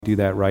do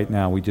that right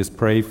now. We just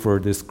pray for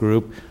this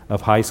group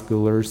of high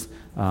schoolers,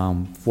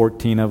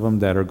 14 of them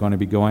that are going to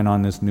be going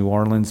on this New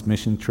Orleans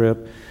mission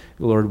trip.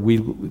 Lord,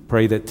 we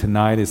pray that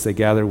tonight as they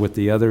gather with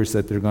the others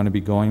that they're going to be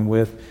going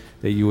with,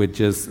 that you would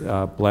just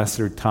bless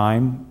their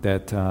time,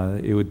 that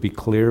it would be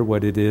clear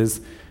what it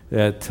is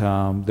that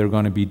they're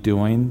going to be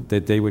doing,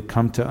 that they would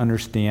come to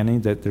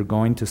understanding that they're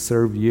going to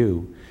serve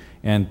you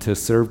and to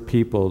serve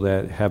people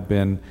that have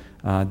been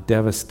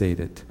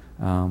devastated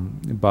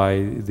by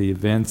the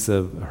events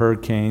of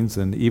hurricanes,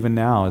 and even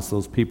now as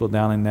those people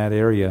down in that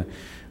area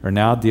are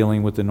now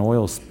dealing with an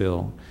oil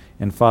spill.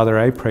 And Father,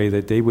 I pray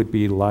that they would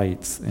be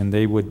lights and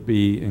they would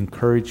be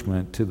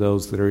encouragement to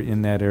those that are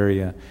in that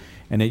area,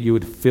 and that you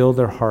would fill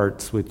their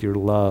hearts with your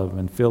love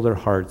and fill their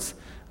hearts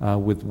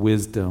with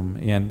wisdom.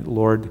 And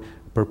Lord,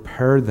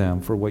 prepare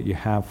them for what you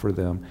have for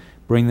them.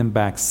 Bring them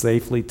back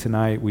safely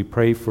tonight. We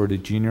pray for the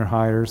junior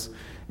hires.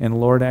 And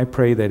Lord, I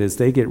pray that as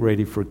they get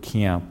ready for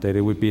camp, that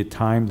it would be a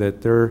time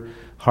that their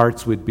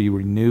hearts would be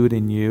renewed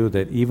in you,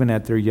 that even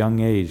at their young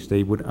age,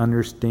 they would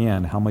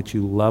understand how much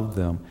you love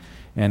them,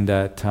 and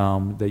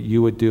that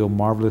you would do a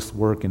marvelous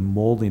work in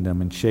molding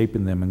them and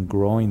shaping them and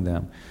growing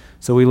them.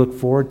 So we look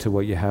forward to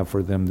what you have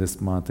for them this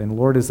month. And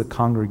Lord, as a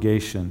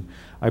congregation,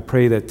 I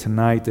pray that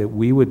tonight that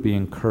we would be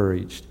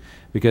encouraged,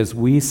 because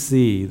we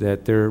see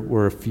that there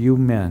were a few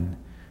men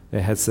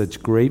that had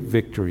such great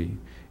victory.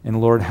 And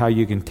Lord, how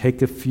you can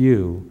take a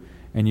few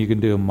and you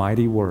can do a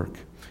mighty work.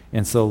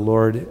 And so,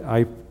 Lord,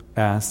 I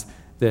ask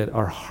that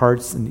our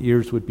hearts and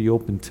ears would be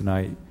open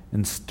tonight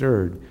and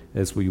stirred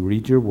as we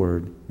read your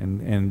word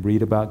and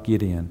read about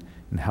Gideon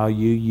and how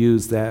you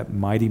used that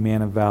mighty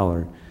man of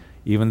valor,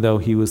 even though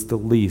he was the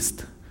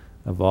least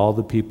of all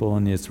the people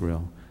in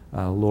Israel.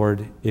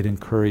 Lord, it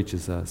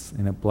encourages us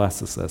and it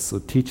blesses us. So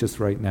teach us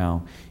right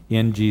now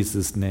in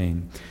Jesus'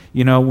 name.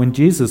 You know, when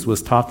Jesus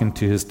was talking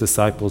to his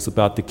disciples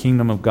about the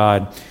kingdom of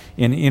God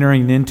and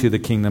entering into the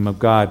kingdom of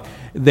God,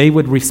 they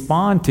would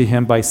respond to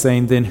him by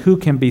saying, then who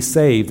can be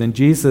saved? And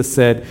Jesus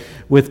said,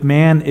 with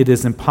man it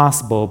is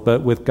impossible,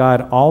 but with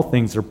God all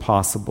things are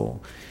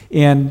possible.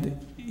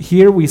 And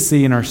here we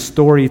see in our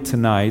story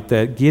tonight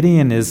that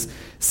Gideon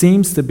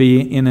seems to be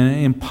in an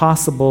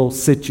impossible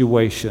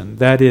situation.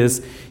 That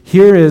is,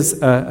 here is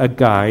a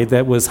guy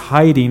that was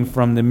hiding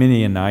from the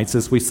Midianites,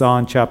 as we saw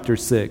in chapter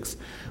 6.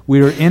 We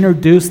were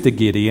introduced to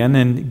Gideon,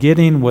 and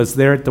Gideon was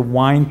there at the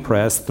wine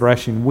press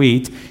threshing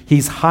wheat.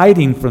 He's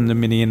hiding from the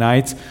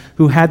Midianites,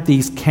 who had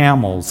these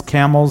camels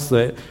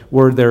that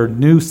were their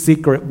new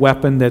secret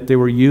weapon that they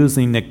were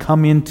using to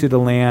come into the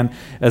land,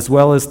 as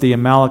well as the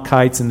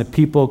Amalekites and the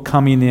people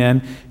coming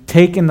in,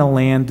 taking the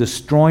land,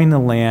 destroying the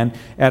land.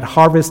 At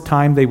harvest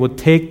time, they would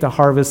take the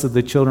harvest of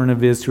the children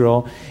of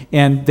Israel,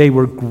 and they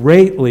were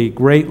greatly,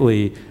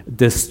 greatly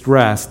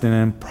distressed and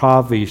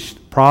impoverished.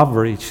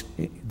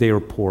 They were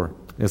poor,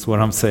 is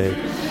what I'm saying.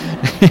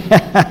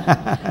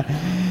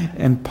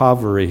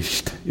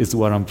 Impoverished is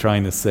what I'm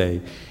trying to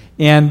say.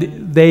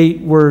 And they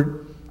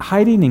were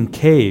hiding in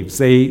caves.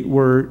 They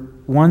were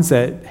ones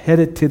that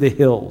headed to the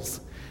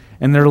hills.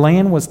 And their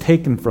land was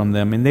taken from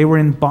them, and they were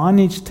in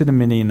bondage to the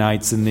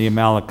Midianites and the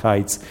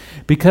Amalekites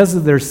because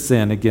of their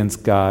sin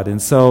against God. And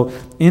so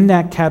in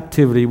that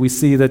captivity, we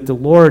see that the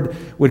Lord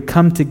would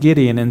come to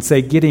Gideon and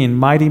say, Gideon,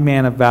 mighty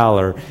man of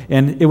valor.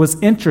 And it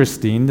was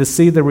interesting to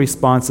see the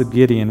response of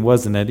Gideon,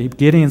 wasn't it?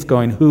 Gideon's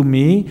going, who,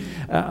 me?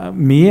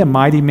 Me, a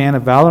mighty man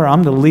of valor?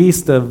 I'm the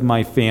least of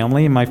my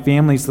family, and my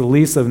family's the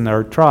least of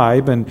our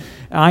tribe, and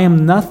I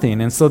am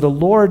nothing. And so the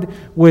Lord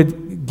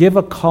would give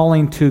a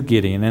calling to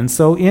Gideon. And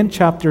so in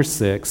chapter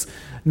 6,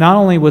 not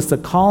only was the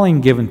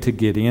calling given to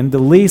Gideon, the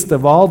least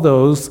of all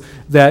those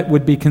that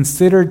would be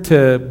considered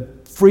to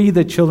free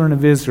the children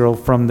of Israel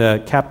from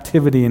the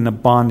captivity and the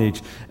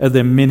bondage of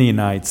the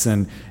Midianites,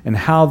 and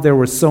how there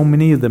were so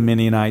many of the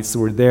Midianites that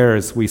were there,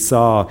 as we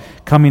saw,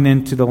 coming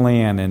into the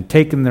land and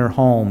taking their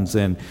homes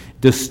and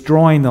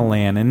destroying the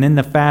land. And then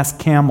the fast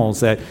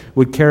camels that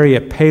would carry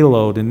a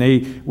payload, and they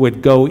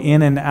would go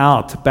in and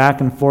out,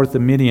 back and forth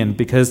of Midian,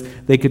 because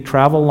they could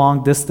travel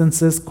long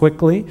distances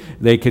quickly.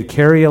 They could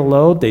carry a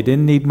load. They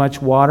didn't need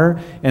much water.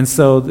 And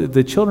so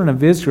the children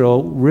of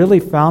Israel really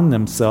found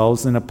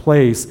themselves in a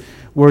place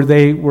where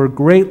they were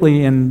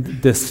greatly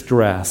in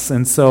distress.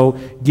 And so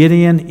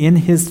Gideon, in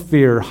his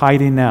fear,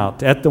 hiding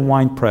out at the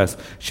winepress,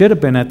 should have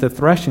been at the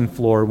threshing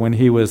floor when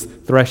he was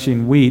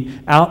threshing wheat,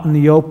 out in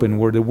the open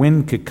where the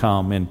wind could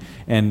come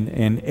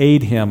and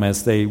aid him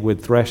as they would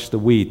thresh the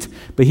wheat.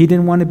 But he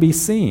didn't want to be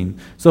seen.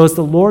 So as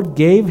the Lord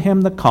gave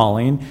him the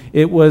calling,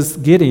 it was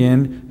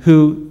Gideon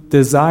who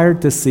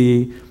desired to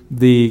see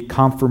the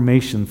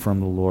confirmation from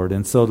the Lord.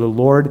 And so the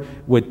Lord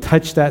would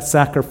touch that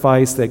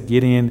sacrifice that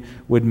Gideon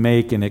would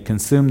make, and it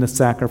consumed the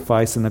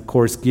sacrifice. And of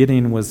course,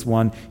 Gideon was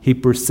one, he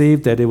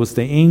perceived that it was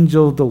the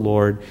angel of the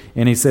Lord,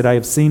 and he said, I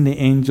have seen the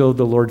angel of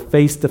the Lord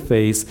face to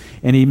face.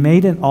 And he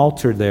made an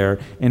altar there,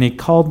 and he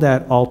called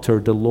that altar,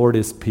 the Lord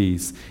is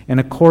Peace. And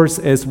of course,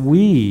 as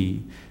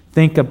we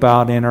think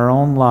about in our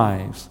own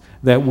lives,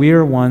 that we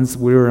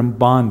are in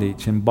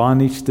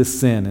bondage to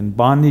sin, and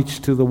bondage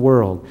to the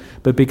world.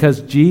 But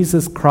because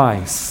Jesus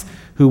Christ,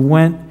 who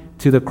went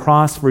to the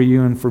cross for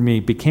you and for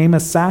me, became a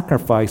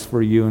sacrifice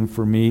for you and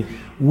for me,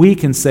 we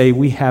can say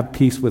we have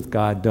peace with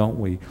God, don't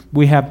we?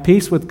 We have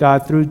peace with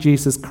God through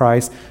Jesus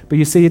Christ, but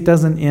you see, it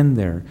doesn't end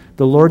there.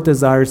 The Lord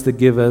desires to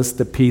give us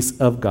the peace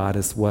of God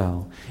as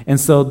well. And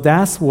so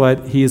that's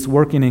what he is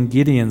working in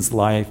Gideon's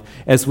life,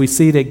 as we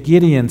see that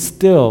Gideon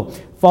still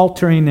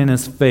faltering in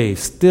his faith,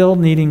 still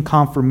needing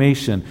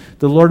confirmation.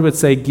 The Lord would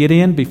say,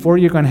 Gideon, before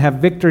you're going to have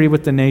victory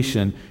with the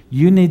nation,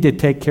 you need to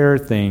take care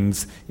of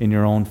things in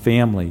your own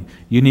family.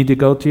 You need to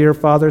go to your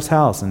father's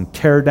house and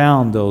tear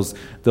down those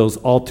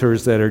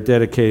altars that are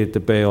dedicated to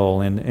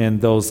Baal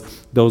and those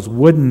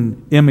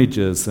wooden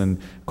images. And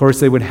of course,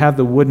 they would have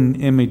the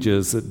wooden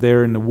images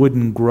there in the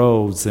wooden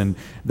groves, and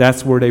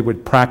that's where they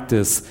would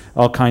practice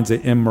all kinds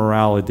of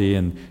immorality,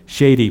 and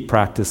shady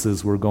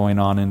practices were going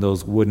on in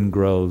those wooden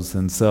groves.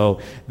 And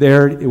so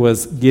there it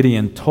was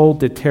Gideon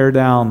told to tear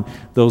down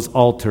those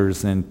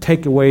altars and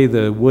take away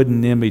the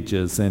wooden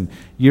images, and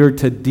you're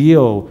to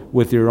deal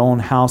with your own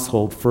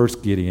household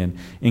first, Gideon.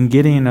 And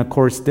Gideon, of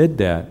course, did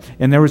that.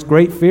 And there was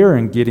great fear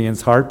in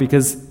Gideon's heart,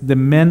 because the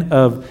men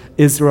of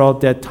Israel at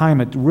that time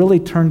had really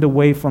turned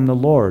away from the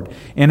Lord.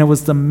 And it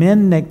was the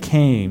men that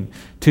came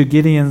to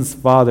Gideon's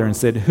father and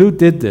said, who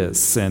did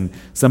this? And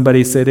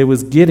somebody said it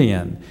was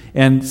Gideon.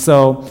 And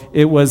so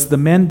it was the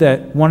men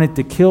that wanted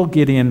to kill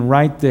Gideon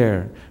right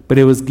there. But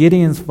it was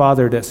Gideon's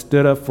father that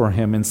stood up for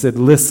him and said,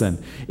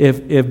 listen,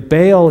 if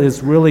Baal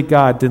is really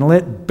God, then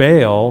let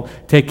Baal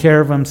take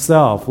care of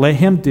himself. Let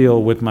him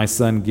deal with my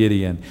son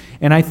Gideon.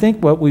 And I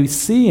think what we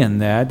see in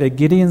that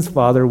Gideon's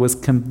father was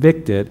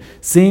convicted,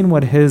 seeing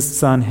what his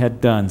son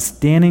had done,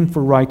 standing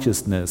for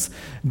righteousness,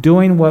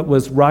 doing what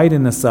was right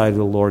in the sight of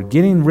the Lord,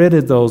 getting rid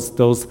of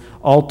those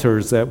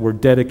altars that were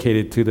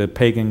dedicated to the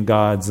pagan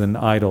gods and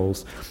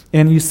idols.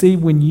 And you see,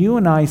 when you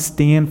and I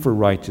stand for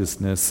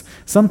righteousness,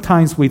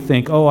 sometimes we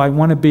think, oh, I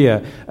want to be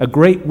a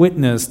great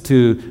witness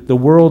to the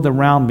world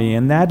around me.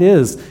 And that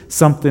is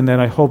something that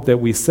I hope that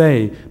we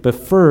say. But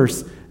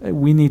first,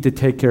 we need to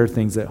take care of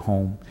things at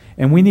home.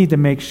 And we need to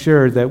make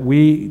sure that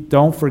we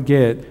don't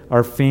forget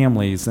our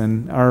families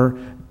and our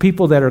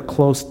people that are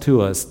close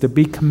to us, to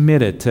be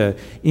committed to,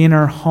 in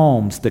our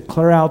homes, to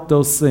clear out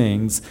those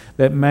things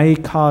that may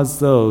cause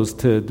those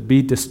to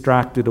be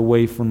distracted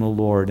away from the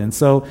Lord. And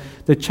so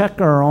to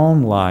check our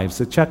own lives,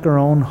 to check our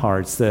own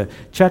hearts, to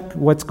check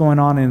what's going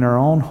on in our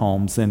own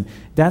homes, and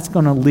that's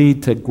going to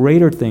lead to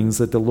greater things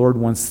that the Lord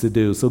wants to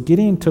do. So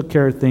Gideon took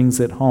care of things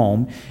at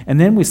home, and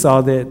then we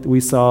saw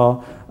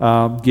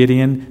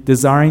Gideon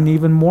desiring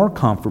even more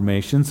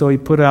confirmation, so he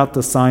put out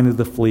the sign of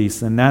the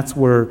fleece, and that's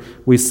where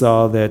we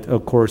saw that,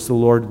 of course, the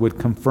Lord would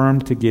confirm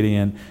to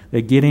Gideon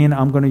that, Gideon,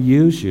 I'm going to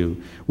use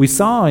you. We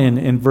saw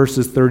in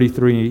verses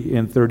 33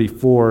 and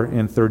 34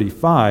 and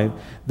 35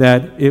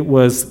 that it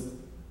was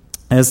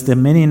as the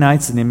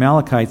Midianites and the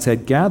Amalekites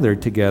had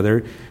gathered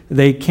together,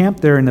 they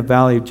camped there in the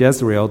valley of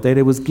Jezreel, that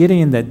it was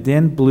Gideon that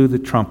then blew the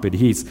trumpet.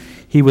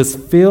 He was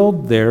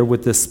filled there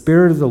with the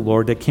Spirit of the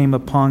Lord that came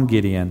upon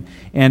Gideon.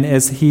 And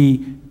as he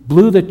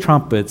blew the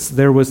trumpets,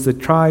 there was the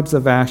tribes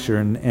of Asher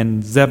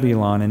and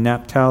Zebulun and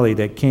Naphtali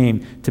that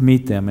came to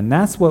meet them. And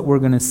that's what we're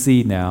going to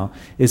see now,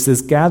 is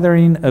this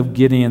gathering of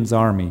Gideon's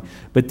army.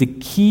 But the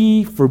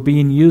key for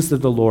being used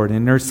of the Lord,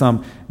 and there's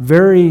some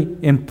very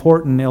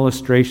important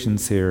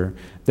illustrations here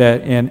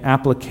and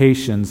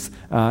applications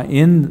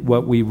in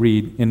what we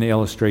read in the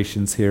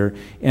illustrations here,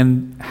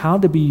 and how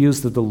to be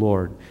used of the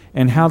Lord,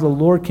 and how the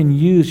Lord can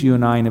use you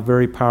and I in a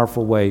very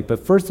powerful way.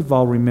 But first of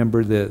all,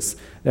 remember this,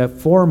 that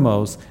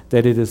foremost,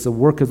 that it is the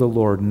work of the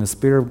Lord and the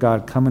Spirit of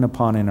God coming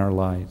upon in our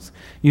lives.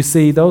 You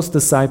see, those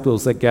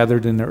disciples that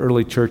gathered in the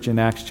early church in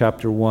Acts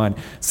chapter 1,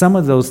 some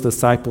of those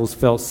disciples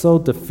felt so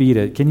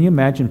defeated. Can you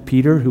imagine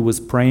Peter, who was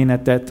praying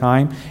at that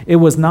time? It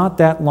was not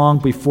that long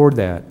before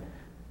that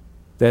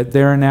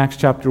there in Acts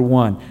chapter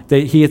 1,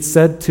 that he had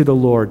said to the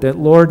Lord, that,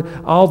 Lord,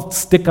 I'll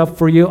stick up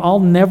for you. I'll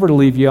never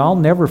leave you. I'll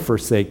never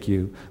forsake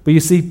you. But you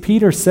see,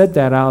 Peter said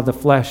that out of the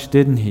flesh,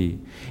 didn't he?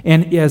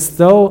 And as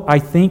though I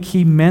think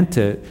he meant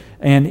it,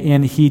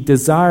 and he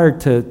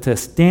desired to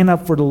stand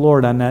up for the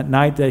Lord on that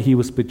night that he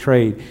was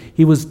betrayed,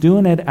 he was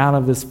doing it out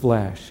of his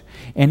flesh.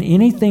 And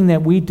anything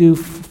that we do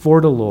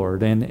for the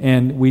Lord,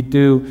 and we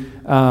do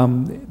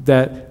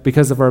that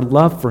because of our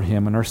love for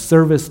him and our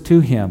service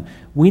to him,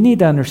 we need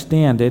to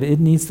understand that it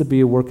needs to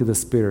be a work of the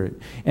Spirit.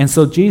 And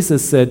so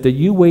Jesus said that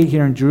you wait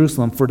here in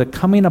Jerusalem for the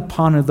coming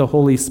upon of the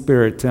Holy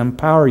Spirit to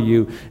empower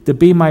you to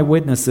be my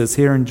witnesses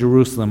here in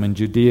Jerusalem and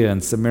Judea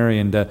and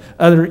Samaria and the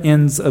other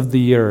ends of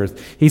the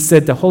earth. He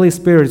said the Holy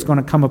Spirit is going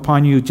to come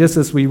upon you, just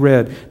as we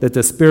read that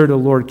the Spirit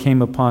of the Lord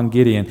came upon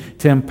Gideon,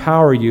 to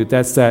empower you.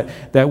 That's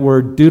that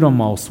word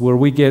dunamis, where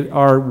we get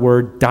our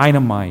word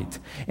dynamite.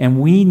 And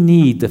we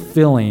need the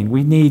filling.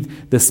 We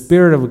need the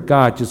Spirit of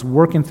God just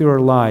working through our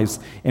lives.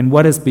 And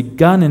what has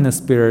begun in the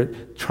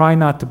Spirit, try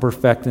not to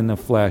perfect in the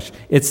flesh.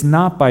 It's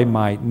not by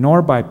might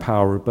nor by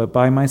power, but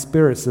by my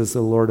Spirit, says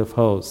the Lord of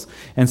hosts.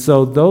 And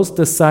so those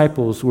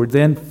disciples were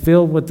then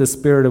filled with the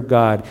Spirit of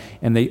God,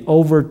 and they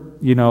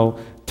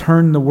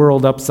turned the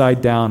world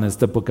upside down, as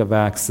the book of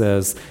Acts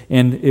says.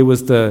 And it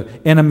was the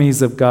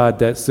enemies of God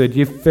that said,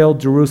 you failed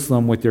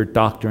Jerusalem with your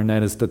doctrine.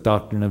 That is the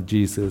doctrine of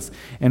Jesus.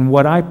 And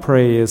what I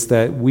pray is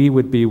that we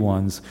would be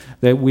ones,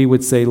 that we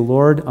would say,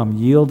 Lord, I'm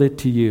yielded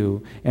to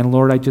you. And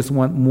Lord, I just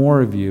want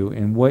more of you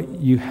and what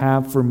you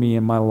have for me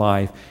in my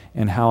life,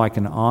 and how I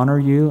can honor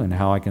you and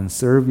how I can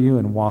serve you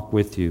and walk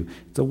with you.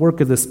 It's a work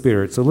of the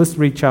Spirit. So let's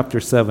read chapter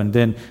 7.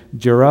 Then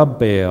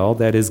Jerubbaal,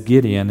 that is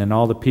Gideon, and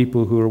all the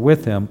people who were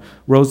with him,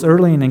 rose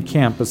early and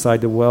encamped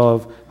beside the well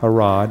of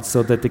Harod,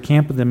 so that the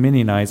camp of the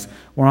Midianites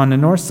were on the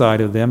north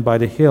side of them by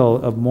the hill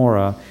of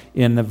Moreh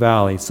in the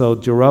valley. So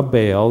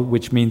Jerubbaal,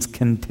 which means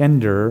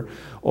contender,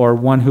 or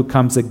one who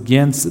comes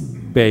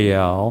against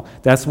Baal,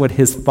 that's what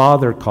his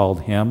father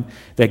called him,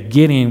 that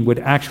Gideon would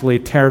actually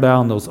tear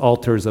down those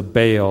altars of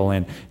Baal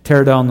and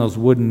tear down those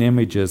wooden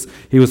images.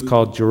 He was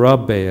called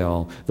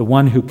Jerubbaal, the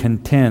one who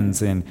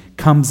contends and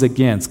comes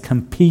against,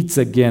 competes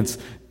against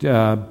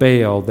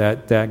Baal,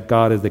 that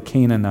god of the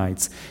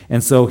Canaanites.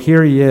 And so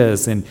here he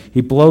is, and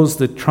he blows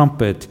the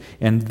trumpet,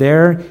 and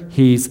there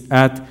he's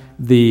at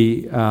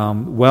the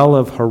well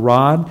of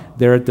Harod,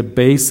 there at the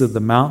base of the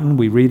mountain.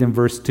 We read in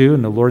verse 2,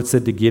 and the Lord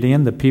said to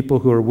Gideon, the people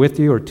who are with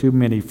you are too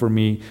many for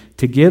me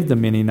to give the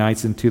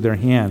Midianites into their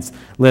hands,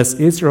 lest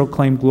Israel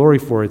claim glory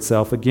for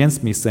itself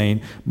against me,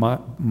 saying,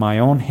 my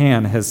own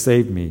hand has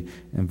saved me.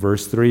 In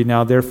verse 3,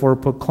 now therefore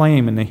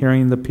proclaim in the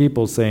hearing of the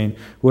people, saying,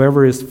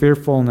 whoever is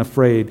fearful and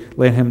afraid,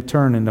 let him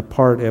turn and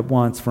depart at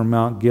once from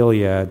Mount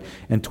Gilead.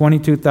 And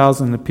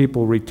 22,000 of the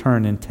people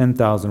returned, and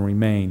 10,000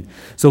 remained.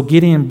 So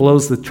Gideon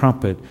blows the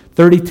trumpet.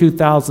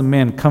 32,000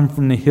 men come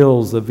from the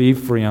hills of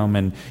Ephraim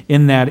and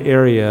in that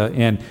area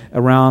and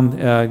around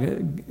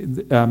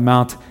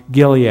Mount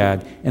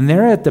Gilead. And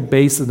there at the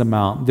base of the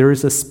mountain, there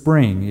is a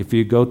spring. If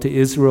you go to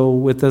Israel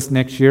with us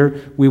next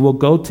year, we will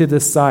go to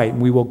this site,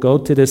 and we will go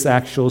to this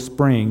actual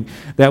spring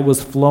that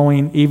was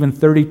flowing even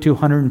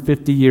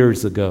 3,250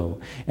 years ago.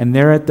 And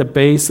there at the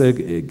base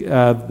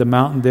of the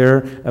mountain there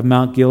of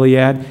Mount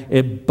Gilead,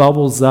 it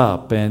bubbles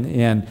up,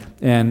 and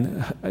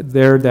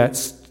there that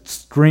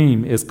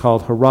stream is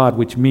called Harod,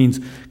 which means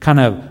kind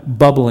of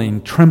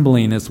bubbling,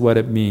 trembling is what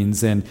it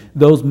means. And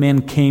those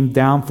men came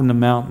down from the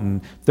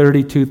mountain,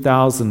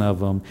 32,000 of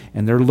them,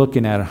 and they're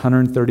looking at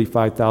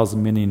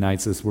 135,000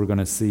 Midianites, as we're going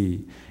to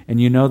see.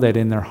 And you know that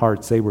in their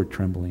hearts they were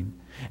trembling.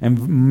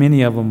 And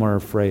many of them were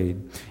afraid.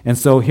 And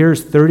so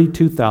here's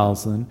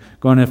 32,000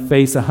 going to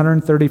face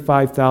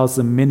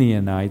 135,000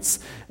 Midianites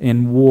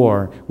in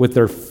war with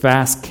their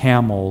fast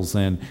camels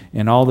and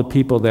all the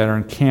people that are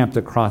encamped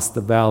across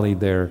the valley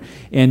there.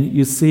 And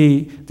you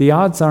see, the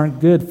odds aren't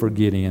good for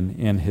Gideon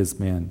and his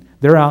men.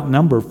 They're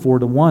outnumbered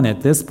 4-1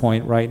 at this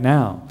point right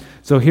now.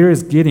 So here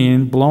is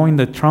Gideon blowing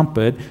the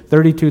trumpet.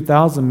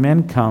 32,000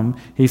 men come.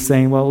 He's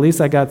saying, well, at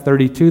least I got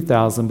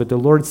 32,000. But the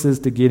Lord says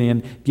to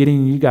Gideon,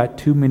 Gideon, you got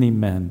too many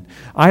men.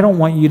 I don't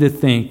want you to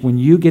think when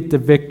you get the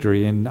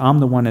victory, and I'm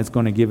the one that's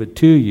going to give it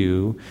to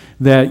you,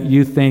 that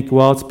you think,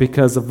 well, it's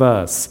because of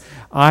us.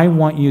 I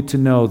want you to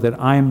know that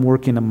I am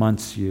working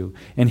amongst you.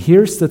 And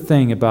here's the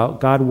thing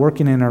about God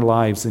working in our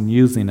lives and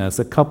using us,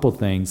 a couple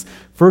things.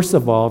 First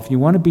of all, if you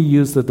want to be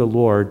used of the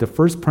Lord, the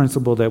first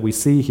principle that we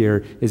see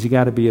here is you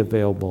got to be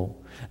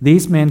available.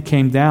 These men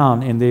came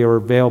down and they are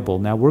available.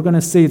 Now, we're going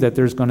to see that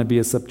there's going to be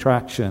a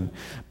subtraction.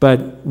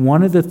 But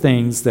one of the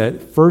things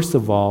that, first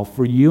of all,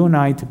 for you and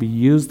I to be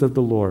used of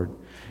the Lord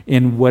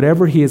in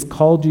whatever He has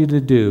called you to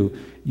do,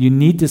 you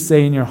need to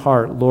say in your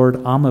heart, Lord,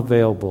 I'm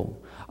available.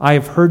 I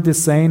have heard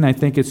this saying, I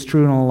think it's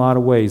true in a lot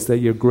of ways, that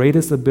your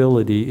greatest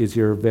ability is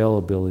your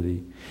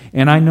availability.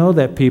 And I know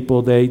that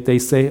people, they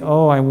say,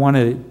 oh, I want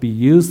to be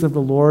used of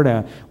the Lord.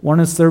 I want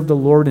to serve the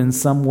Lord in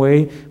some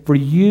way. For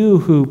you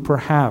who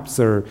perhaps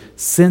are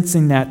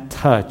sensing that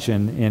touch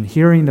and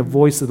hearing the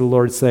voice of the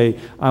Lord say,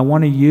 I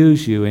want to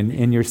use you,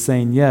 and you're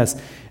saying yes,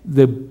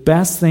 the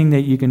best thing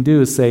that you can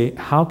do is say,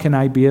 how can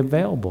I be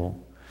available?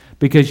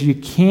 Because you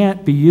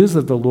can't be used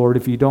of the Lord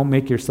if you don't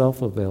make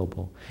yourself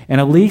available.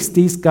 And at least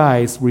these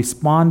guys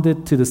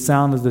responded to the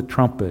sound of the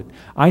trumpet.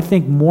 I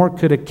think more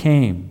could have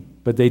came,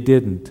 but they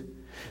didn't.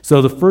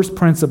 So the first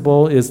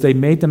principle is they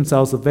made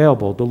themselves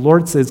available. The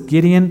Lord says,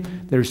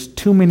 Gideon, there's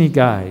too many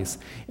guys.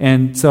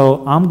 And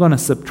so I'm going to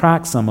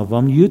subtract some of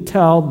them. You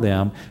tell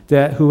them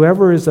that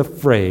whoever is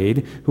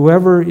afraid,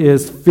 whoever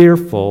is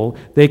fearful,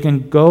 they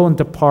can go and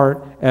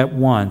depart at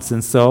once.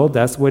 And so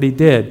that's what he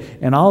did.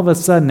 And all of a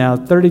sudden now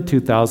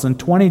 32,000,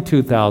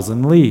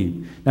 22,000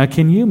 leave. Now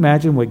can you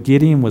imagine what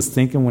Gideon was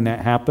thinking when that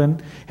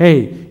happened?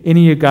 Hey,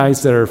 any of you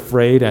guys that are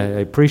afraid, I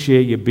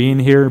appreciate you being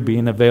here,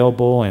 being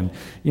available, and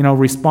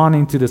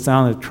responding to the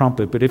sound of the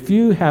trumpet. But if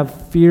you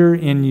have fear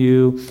in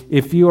you,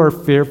 if you are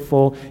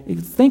fearful,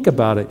 think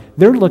about it.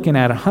 They're looking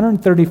at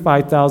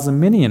 135,000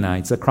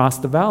 Midianites across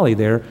the valley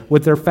there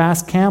with their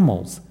fast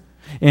camels.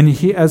 And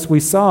as we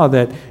saw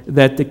that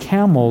the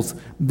camels,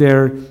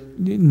 they're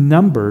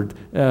numbered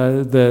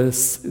the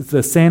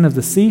sand of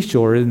the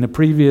seashore in the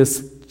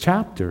previous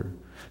chapter.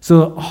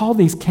 So all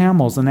these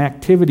camels and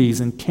activities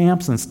and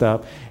camps and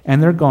stuff,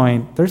 and they're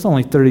going, there's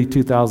only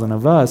 32,000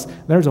 of us.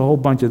 There's a whole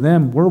bunch of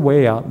them. We're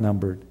way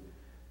outnumbered.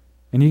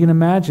 And you can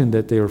imagine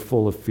that they were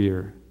full of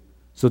fear.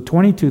 So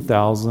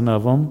 22,000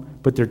 of them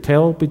put their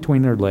tail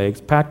between their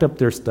legs, packed up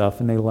their stuff,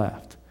 and they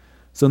left.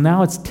 So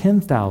now it's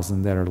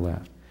 10,000 that are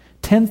left.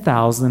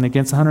 10,000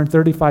 against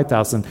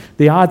 135,000.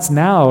 The odds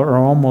now are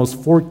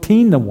almost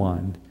 14 to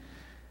 1.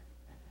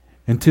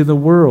 And to the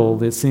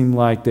world, it seemed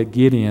like that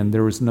Gideon,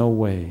 there was no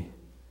way.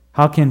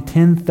 How can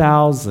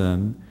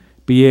 10,000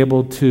 be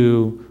able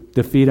to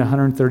defeat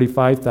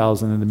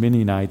 135,000 of the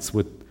Midianites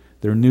with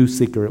their new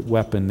secret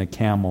weapon, the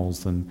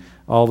camels, and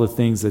all the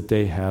things that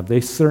they have? They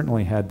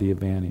certainly had the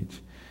advantage.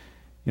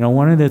 You know,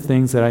 one of the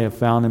things that I have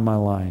found in my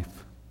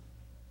life,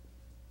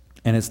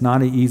 and it's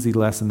not an easy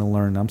lesson to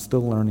learn, I'm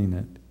still learning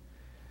it,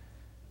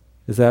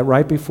 is that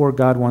right before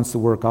God wants to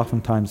work,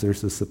 oftentimes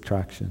there's a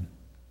subtraction.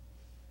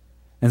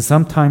 And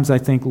sometimes I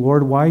think,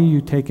 Lord, why are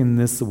you taking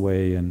this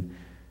away? And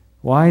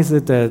why is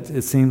it that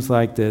it seems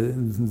like that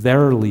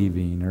they're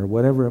leaving, or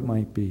whatever it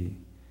might be?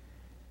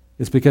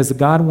 It's because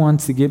God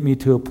wants to get me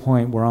to a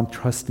point where I'm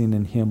trusting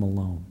in Him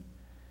alone.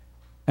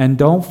 And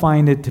don't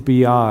find it to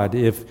be odd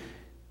if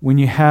when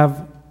you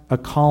have a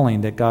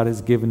calling that God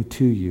has given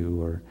to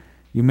you, or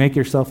you make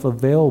yourself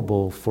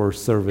available for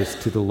service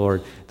to the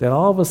Lord, that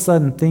all of a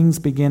sudden things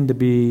begin to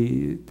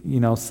be,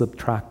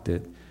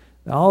 subtracted.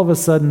 All of a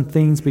sudden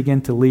things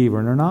begin to leave,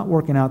 or they're not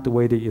working out the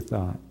way that you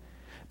thought.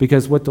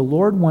 Because what the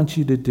Lord wants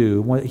you to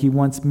do, what He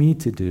wants me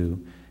to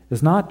do,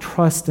 is not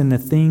trust in the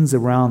things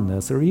around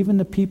us or even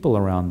the people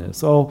around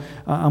us. Oh,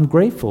 I'm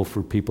grateful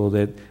for people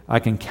that I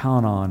can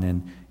count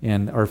on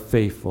and are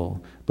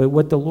faithful. But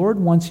what the Lord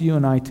wants you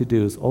and I to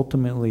do is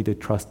ultimately to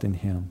trust in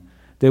Him.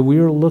 That we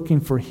are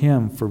looking for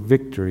Him for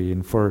victory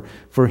and for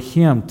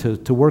Him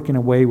to work in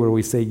a way where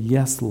we say,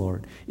 yes,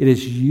 Lord, it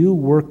is you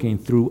working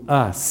through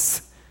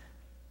us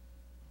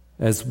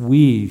as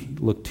we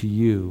look to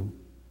you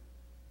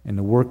and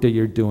the work that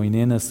you're doing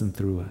in us and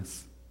through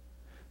us.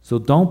 So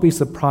don't be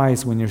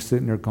surprised when you're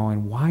sitting there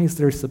going, why is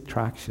there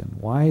subtraction?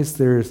 Why is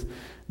there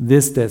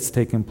this that's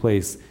taking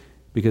place?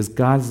 Because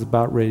God is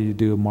about ready to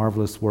do a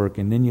marvelous work.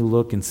 And then you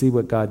look and see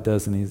what God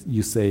does, and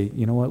you say,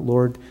 you know what,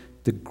 Lord,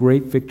 the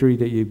great victory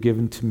that you've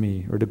given to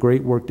me, or the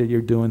great work that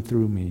you're doing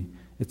through me,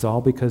 it's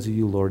all because of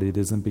you, Lord. It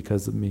isn't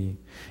because of me.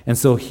 And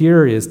so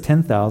here is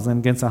 10,000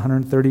 against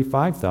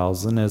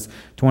 135,000 as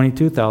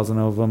 22,000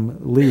 of them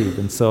leave.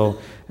 And so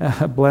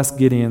bless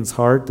Gideon's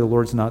heart. The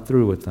Lord's not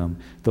through with them.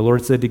 The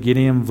Lord said to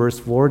Gideon, verse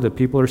 4, the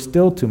people are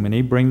still too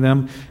many. Bring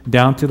them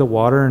down to the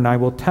water, and I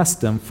will test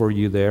them for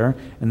you there.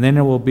 And then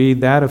it will be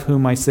that of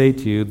whom I say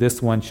to you,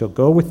 this one shall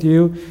go with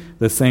you,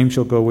 the same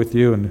shall go with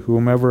you. And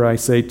whomever I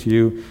say to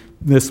you,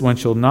 this one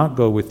shall not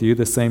go with you,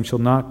 the same shall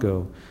not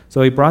go.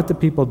 So he brought the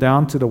people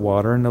down to the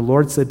water, and the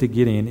Lord said to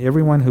Gideon,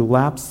 everyone who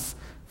laps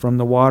from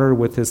the water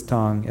with his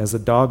tongue, as a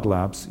dog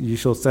laps, you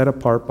shall set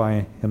apart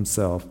by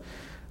himself.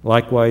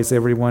 Likewise,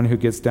 everyone who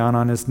gets down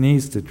on his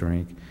knees to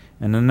drink.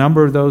 And the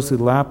number of those who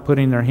lapped,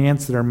 putting their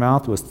hands to their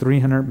mouth, was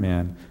 300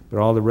 men. But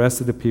all the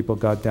rest of the people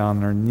got down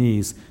on their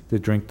knees to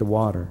drink the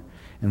water.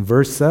 In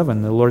verse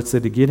 7, the Lord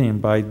said to Gideon,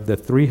 by the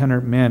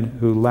 300 men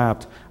who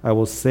lapped, I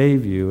will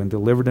save you and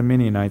deliver the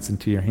Midianites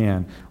into your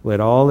hand. Let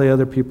all the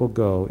other people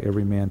go,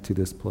 every man to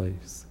this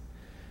place.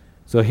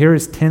 So here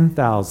is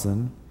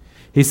 10,000.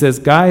 He says,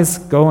 guys,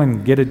 go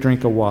and get a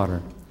drink of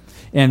water.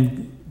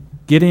 And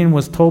Gideon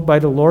was told by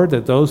the Lord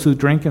that those who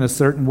drink in a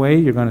certain way,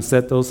 you're going to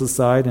set those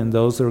aside, and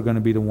those are going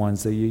to be the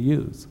ones that you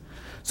use.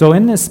 So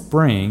in this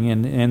spring,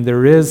 and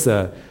there is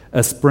a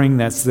spring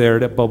that's there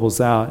that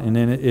bubbles out, and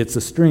then it's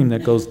a stream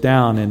that goes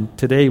down. And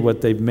today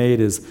what they've made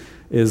is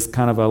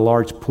kind of a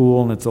large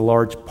pool, and it's a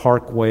large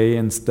parkway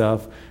and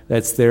stuff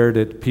that's there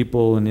that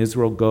people in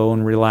Israel go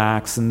and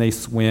relax, and they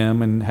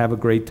swim and have a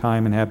great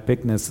time and have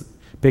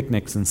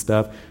picnics and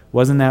stuff.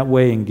 Wasn't that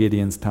way in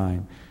Gideon's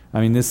time. I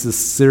mean, this is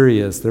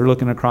serious. They're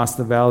looking across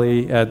the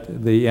valley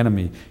at the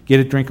enemy. Get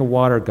a drink of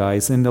water,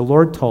 guys. And the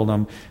Lord told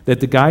them that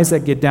the guys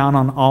that get down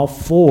on all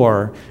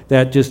four,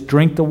 that just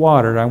drink the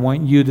water, I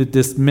want you to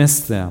dismiss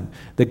them.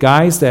 The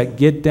guys that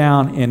get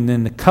down and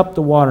then cup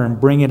the water and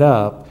bring it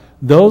up,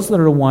 those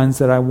are the ones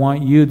that I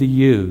want you to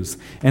use.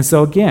 And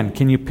so again,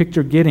 can you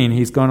picture Gideon?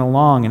 He's going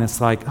along, and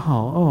it's like,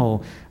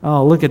 oh,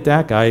 look at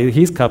that guy.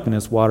 He's cupping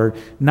his water.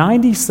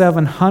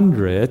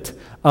 9,700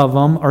 of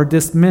them are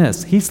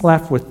dismissed. He's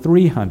left with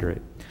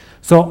 300.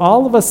 So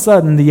all of a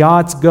sudden, the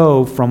odds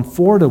go from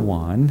 4 to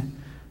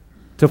 1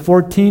 to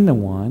 14 to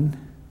 1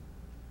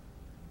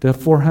 to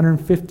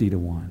 450 to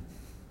 1.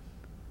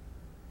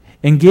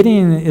 And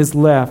Gideon is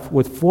left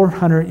with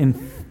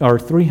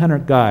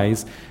 300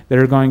 guys that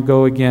are going to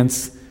go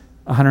against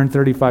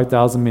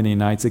 135,000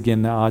 Midianites.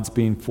 Again, the odds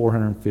being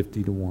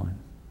 450 to 1.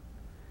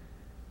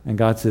 And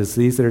God says,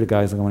 these are the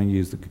guys I'm going to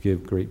use to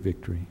give great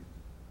victory.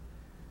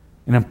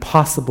 An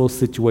impossible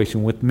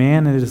situation. With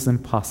man, it is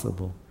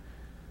impossible.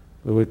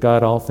 But with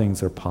God, all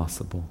things are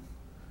possible.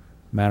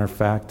 Matter of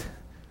fact,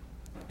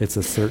 it's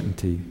a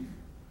certainty.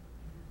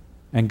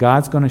 And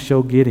God's going to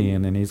show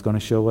Gideon, and He's going to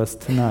show us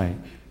tonight,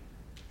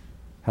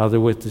 how there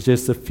was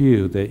just a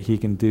few that he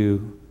can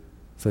do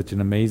such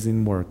an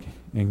amazing work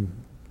and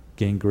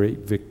gain great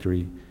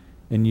victory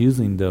in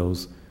using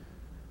those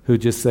who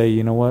just say,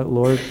 you know what,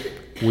 Lord,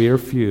 we are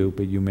few,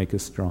 but you make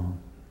us strong.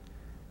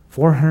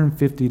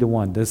 450 to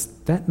 1. Does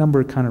that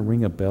number kind of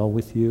ring a bell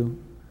with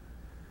you?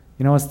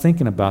 You know, I was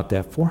thinking about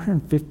that.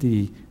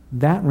 450,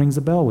 that rings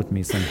a bell with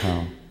me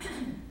somehow.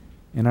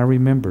 And I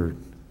remembered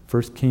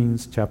 1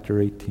 Kings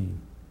chapter 18.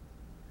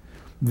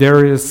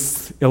 There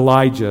is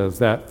Elijah,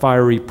 that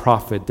fiery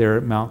prophet there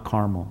at Mount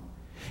Carmel.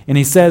 And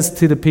he says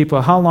to the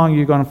people, how long are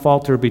you going to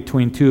falter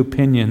between two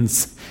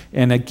opinions?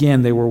 And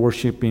again, they were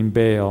worshiping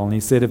Baal. And he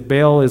said, if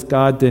Baal is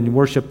God, then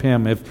worship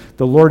him. If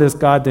the Lord is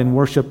God, then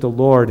worship the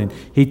Lord. And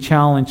he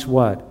challenged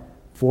what?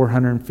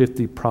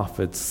 450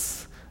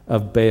 prophets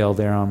of Baal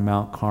there on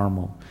Mount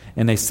Carmel.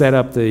 And they set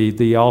up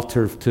the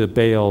altar to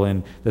Baal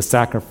and the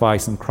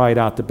sacrifice and cried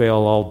out to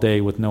Baal all day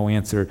with no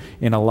answer.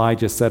 And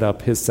Elijah set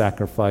up his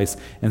sacrifice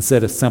and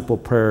said a simple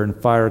prayer, and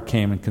fire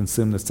came and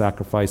consumed the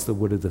sacrifice, the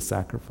wood of the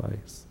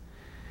sacrifice.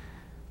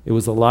 It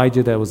was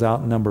Elijah that was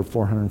outnumbered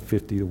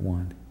 450 to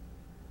 1.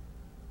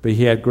 But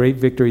he had great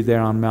victory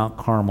there on Mount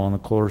Carmel. And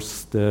of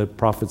course, the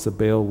prophets of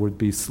Baal would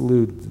be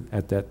slew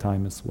at that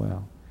time as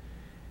well.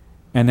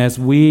 And as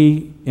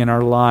we in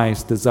our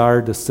lives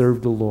desire to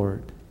serve the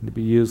Lord, and to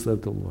be used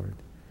of the Lord,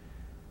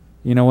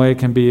 you know, it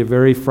can be a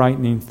very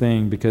frightening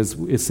thing because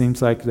it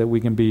seems like that we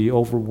can be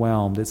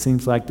overwhelmed. It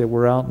seems like that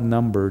we're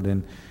outnumbered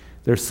and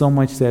there's so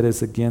much that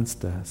is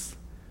against us.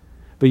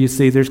 But you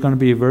see, there's going to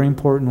be a very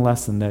important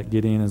lesson that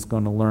Gideon is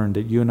going to learn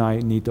that you and I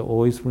need to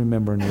always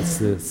remember, and it's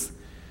this.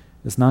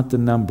 It's not the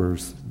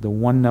numbers. The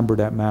one number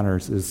that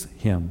matters is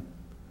Him.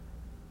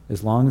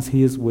 As long as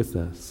He is with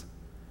us,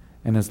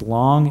 and as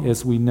long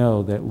as we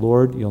know that,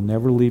 Lord, you'll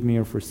never leave me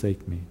or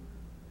forsake me,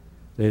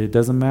 that it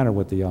doesn't matter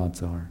what the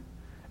odds are.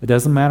 It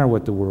doesn't matter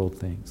what the world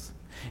thinks.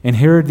 And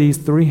here are these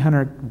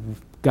 300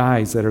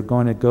 guys that are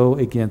going to go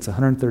against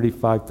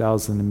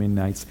 135,000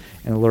 Midianites,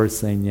 and the Lord is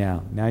saying, yeah,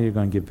 now you're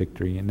going to get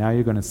victory, and now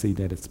you're going to see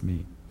that it's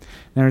me.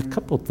 Now, there's a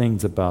couple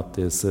things about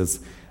this as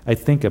I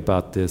think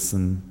about this,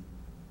 and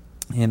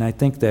I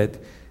think that,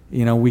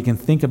 you know, we can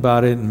think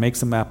about it and make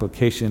some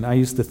application. I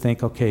used to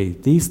think, okay,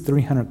 these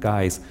 300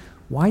 guys,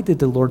 why did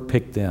the Lord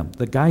pick them?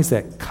 The guys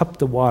that cupped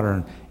the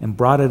water and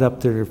brought it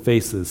up to their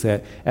faces.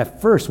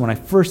 At first, when I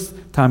first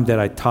time that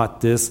I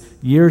taught this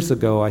years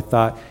ago, I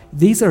thought,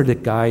 these are the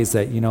guys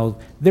that, you know,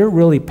 they're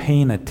really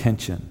paying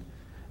attention.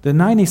 The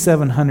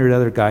 9,700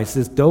 other guys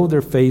just dove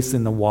their face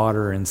in the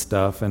water and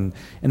stuff, and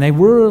they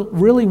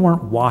really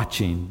weren't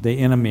watching the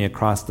enemy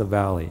across the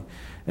valley.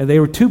 And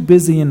they were too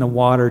busy in the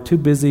water, too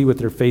busy with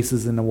their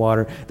faces in the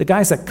water. The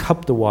guys that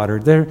cupped the water,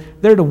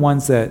 they're the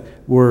ones that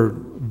were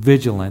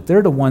vigilant.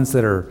 They're the ones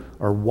that are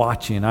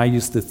watching. I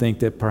used to think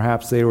that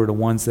perhaps they were the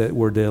ones that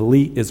were the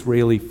elite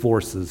Israeli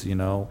forces, you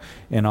know,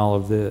 in all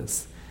of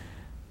this.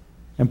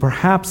 And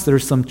perhaps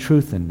there's some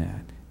truth in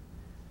that.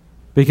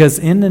 Because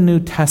in the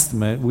New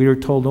Testament, we are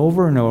told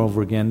over and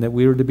over again that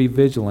we are to be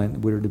vigilant,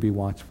 we are to be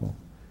watchful.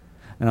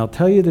 And I'll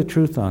tell you the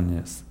truth on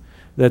this,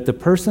 that the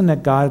person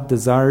that God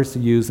desires to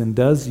use and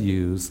does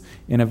use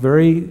in a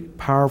very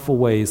powerful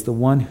way is the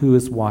one who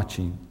is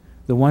watching,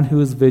 the one who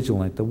is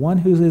vigilant, the one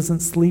who isn't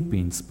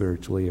sleeping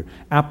spiritually or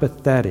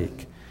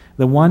apathetic,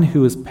 the one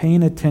who is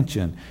paying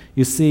attention.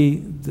 You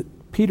see,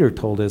 Peter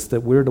told us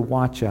that we're to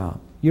watch out.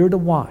 You're to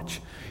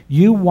watch.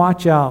 You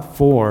watch out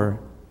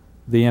for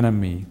the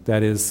enemy,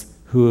 that is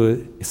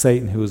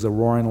Satan, who is a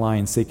roaring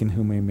lion seeking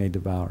whom he may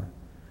devour.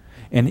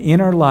 And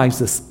in our lives,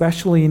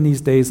 especially in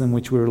these days in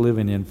which we're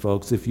living in,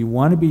 folks, if you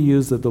want to be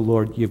used of the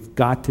Lord, you've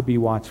got to be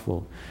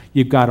watchful.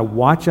 You've got to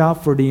watch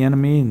out for the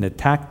enemy and the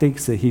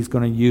tactics that he's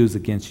going to use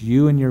against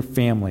you and your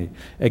family,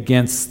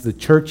 against the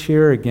church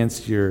here,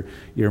 against your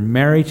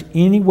marriage,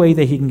 any way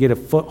that he can get a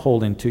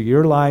foothold into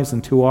your lives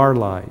and to our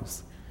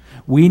lives.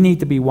 We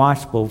need to be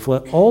watchful,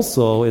 but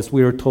also, as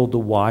we are told to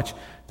watch,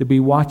 to be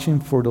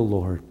watching for the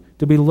Lord,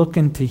 to be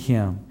looking to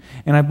Him.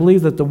 And I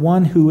believe that the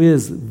one who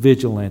is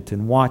vigilant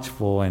and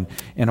watchful and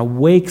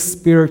awake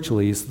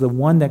spiritually is the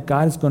one that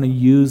God is going to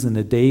use in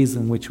the days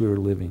in which we are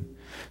living.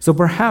 So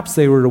perhaps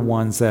they were the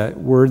ones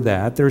that were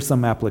that. There's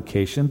some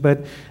application,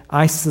 but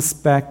I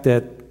suspect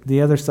that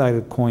the other side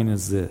of the coin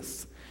is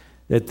this,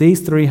 that these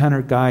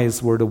 300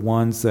 guys were the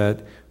ones that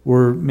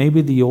were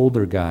maybe the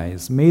older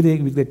guys, maybe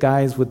the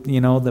guys with,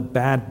 you know, the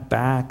bad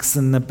backs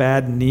and the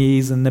bad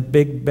knees and the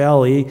big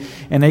belly,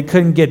 and they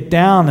couldn't get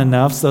down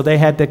enough, so they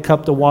had to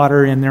cup the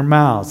water in their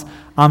mouths.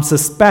 I'm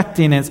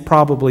suspecting it's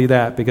probably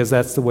that, because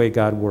that's the way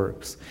God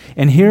works.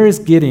 And here is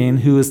Gideon,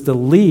 who is the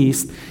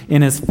least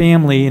in his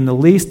family and the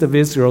least of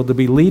Israel, to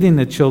be leading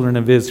the children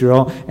of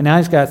Israel. And now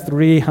he's got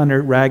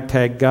 300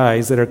 ragtag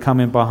guys that are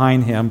coming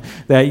behind him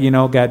that, you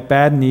know, got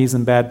bad knees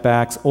and bad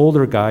backs,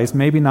 older guys,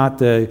 maybe not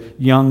the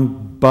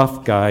young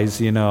buff guys,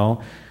 you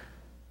know,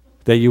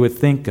 that you would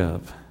think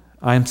of.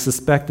 I'm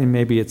suspecting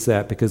maybe it's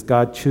that, because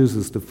God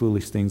chooses the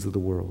foolish things of the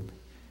world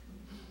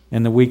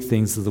and the weak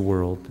things of the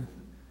world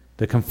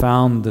to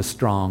confound the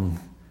strong,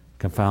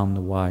 confound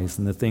the wise,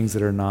 and the things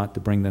that are not, to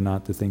bring the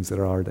not to things that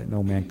are, that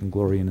no man can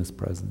glory in his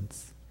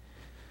presence.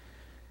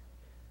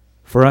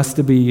 For us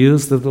to be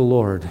used of the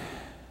Lord,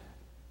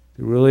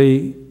 to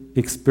really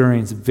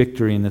experience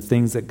victory in the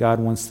things that God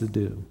wants to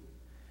do.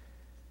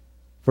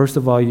 First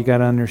of all, you got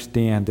to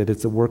understand that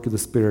it's a work of the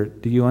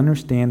Spirit. Do you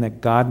understand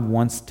that God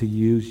wants to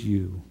use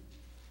you?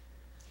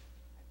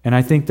 And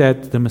I think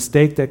that the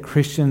mistake that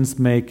Christians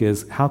make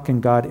is, how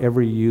can God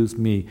ever use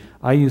me?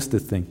 I used to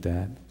think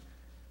that.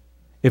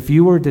 If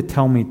you were to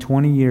tell me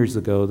 20 years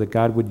ago that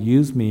God would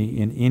use me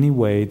in any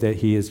way that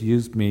he has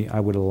used me, I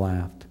would have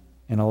laughed.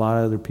 And a lot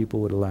of other people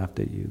would have laughed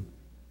at you.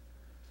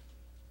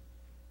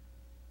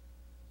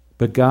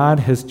 But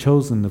God has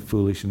chosen the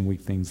foolish and weak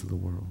things of the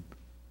world.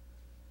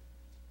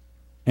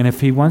 And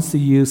if he wants to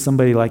use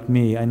somebody like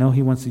me, I know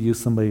he wants to use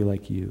somebody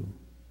like you.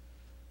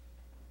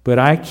 But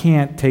I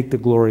can't take the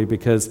glory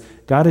because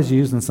God is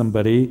using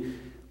somebody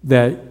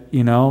that,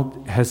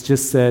 has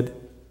just said,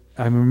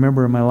 I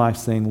remember in my life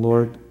saying,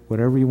 Lord,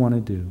 whatever you want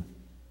to do,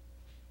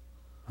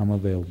 I'm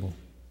available.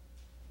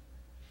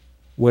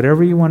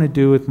 Whatever you want to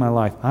do with my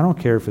life, I don't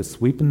care if it's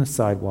sweeping the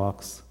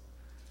sidewalks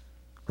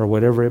or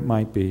whatever it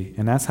might be.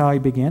 And that's how I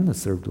began to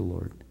serve the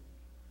Lord.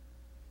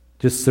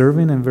 Just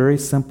serving in very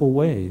simple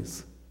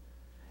ways.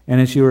 And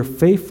as you are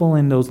faithful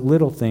in those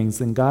little things,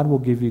 then God will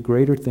give you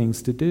greater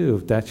things to do.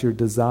 If that's your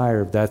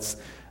desire, if that's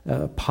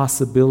a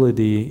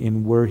possibility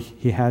in where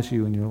he has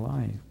you in your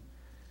life.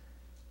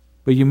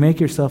 But you make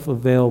yourself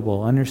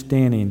available,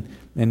 understanding,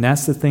 and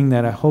that's the thing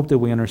that I hope that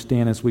we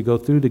understand as we go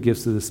through the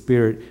gifts of the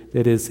Spirit,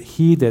 that is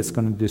he that's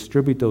going to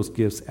distribute those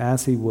gifts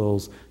as he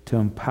wills to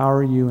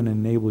empower you and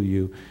enable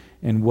you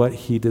in what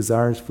he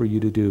desires for you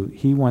to do.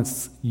 He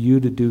wants you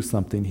to do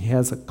something. He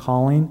has a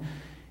calling,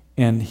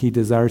 and he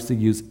desires to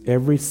use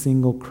every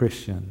single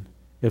Christian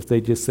if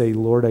they just say,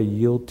 Lord, I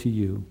yield to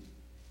you.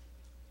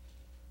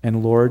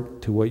 And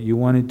Lord, to what you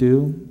want to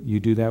do, you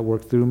do that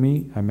work through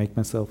me, I make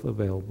myself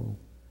available.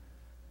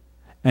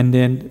 And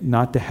then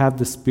not to have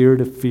the spirit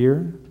of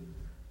fear.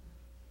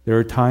 There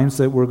are times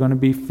that we're going to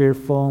be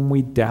fearful and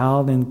we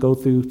doubt and go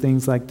through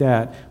things like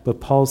that.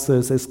 But Paul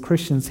says, as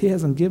Christians, he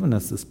hasn't given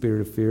us the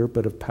spirit of fear,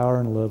 but of power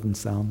and love and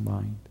sound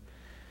mind.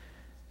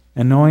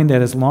 And knowing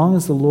that as long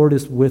as the Lord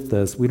is with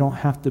us, we don't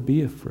have to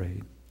be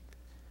afraid.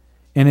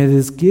 And it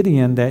is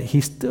Gideon that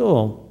he's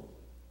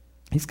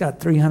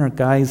got 300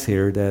 guys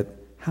here that,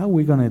 how are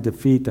we going to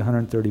defeat the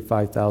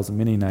 135,000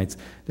 Midianites?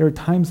 There are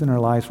times in our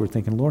lives we're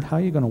thinking, Lord, how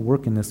are you going to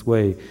work in this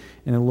way?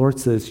 And the Lord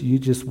says, you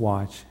just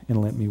watch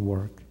and let me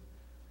work.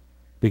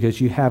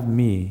 Because you have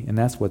me, and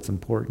that's what's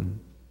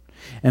important.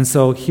 And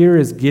so here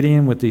is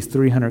Gideon with these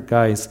 300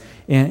 guys.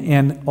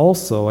 And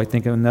also, I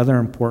think another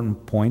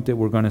important point that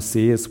we're going to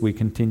see as we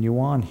continue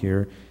on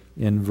here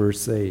in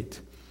verse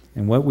 8.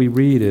 And what we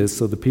read is,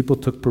 so the people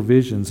took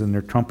provisions and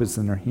their trumpets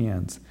in their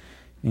hands.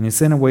 And he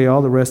sent away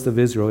all the rest of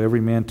Israel, every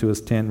man to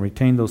his tent, and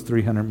retained those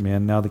 300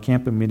 men. Now the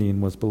camp of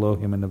Midian was below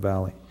him in the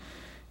valley.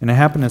 And it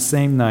happened the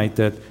same night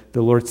that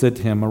the Lord said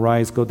to him,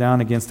 Arise, go down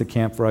against the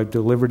camp, for I have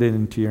delivered it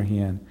into your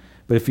hand.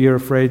 But if you are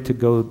afraid to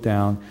go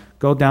down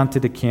to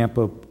the camp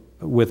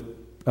with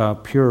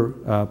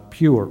Purah,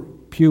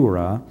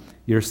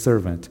 your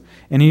servant.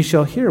 And you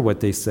shall hear what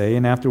they say,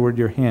 and afterward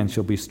your hand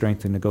shall be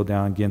strengthened to go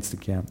down against the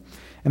camp.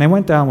 And I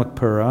went down with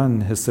Purah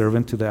and his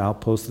servant to the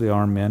outpost of the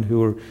armed men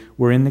who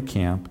were in the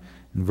camp.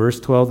 In verse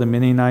 12, the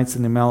Midianites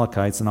and the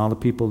Amalekites and all the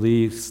people of the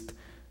east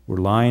were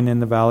lying in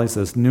the valleys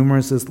as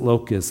numerous as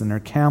locusts, and their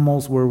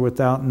camels were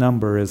without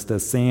number as the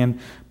sand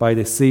by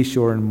the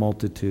seashore in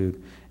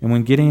multitude. And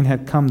when Gideon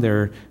had come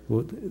there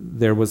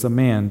was a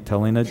man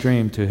telling a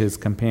dream to his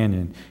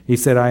companion. He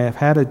said, I have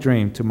had a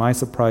dream. To my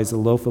surprise, a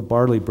loaf of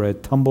barley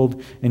bread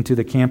tumbled into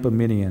the camp of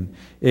Midian.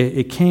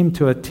 It came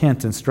to a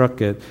tent and struck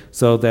it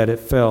so that it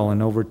fell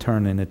and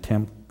overturned, and the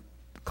tent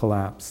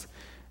collapsed.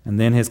 And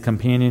then his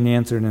companion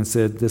answered and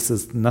said, This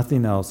is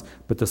nothing else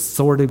but the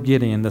sword of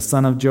Gideon, the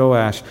son of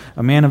Joash,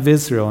 a man of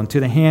Israel, and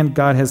to the hand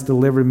God has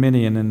delivered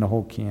Midian and the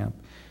whole camp.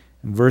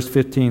 In verse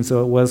 15,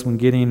 so it was when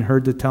Gideon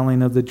heard the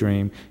telling of the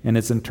dream and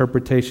its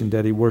interpretation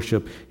that he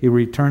worshiped, he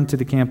returned to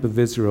the camp of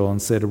Israel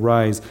and said,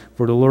 Arise,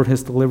 for the Lord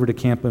has delivered the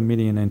camp of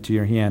Midian into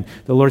your hand.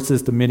 The Lord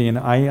says to Midian,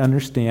 I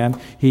understand.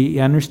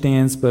 He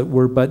understands, but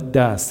we're but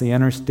dust. He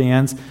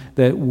understands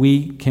that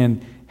we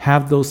can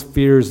have those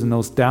fears and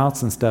those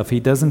doubts and stuff. He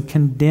doesn't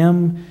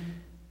condemn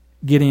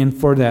Gideon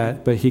for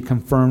that, but he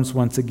confirms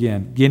once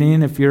again.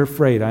 Gideon, if you're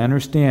afraid, I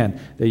understand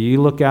that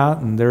you look out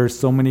and there's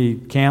so many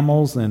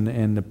camels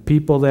and the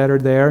people that are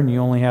there and you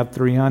only have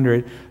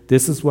 300.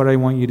 This is what I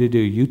want you to do.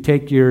 You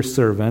take your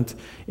servant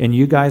and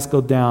you guys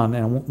go down,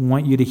 and I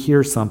want you to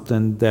hear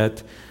something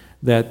that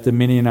the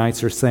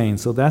Midianites are saying.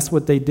 So that's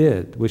what they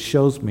did, which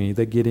shows me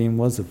that Gideon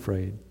was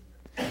afraid.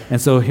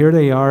 And so here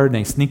they are, and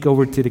they sneak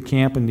over to the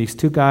camp, and these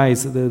two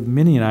guys, the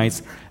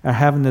Midianites, are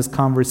having this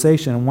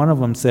conversation. And one of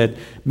them said,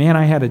 Man,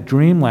 I had a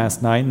dream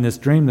last night. In this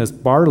dream, this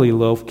barley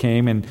loaf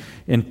came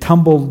and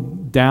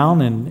tumbled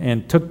down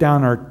and took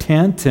down our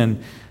tent.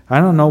 And I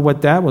don't know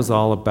what that was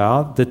all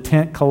about. The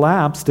tent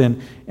collapsed,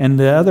 and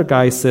the other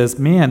guy says,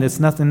 man,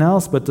 it's nothing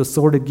else but the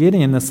sword of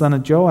Gideon, the son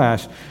of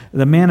Joash,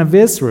 the man of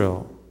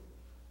Israel.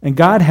 And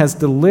God has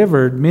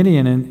delivered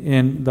Midian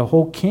and the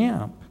whole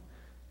camp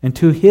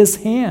into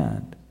his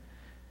hand.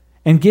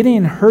 And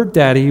Gideon heard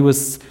that. He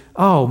was,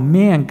 oh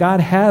man,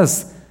 God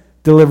has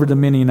delivered the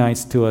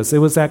Midianites to us. It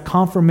was that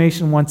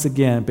confirmation once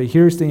again. But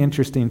here's the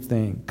interesting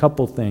thing,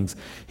 couple things.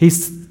 He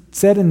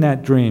said in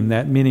that dream,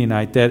 that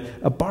Midianite, that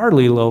a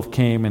barley loaf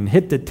came and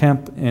hit the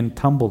tent and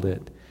tumbled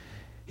it.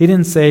 He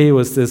didn't say it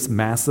was this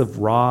massive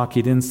rock.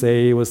 He didn't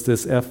say it was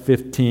this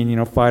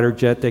F-15, fighter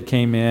jet that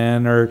came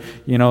in, or,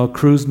 a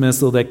cruise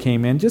missile that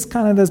came in. Just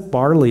kind of this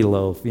barley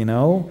loaf,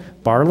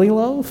 barley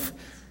loaf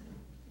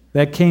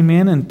that came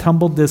in and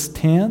tumbled this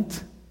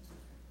tent.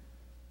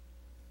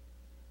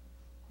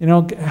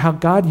 How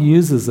God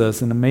uses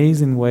us in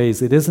amazing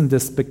ways. It isn't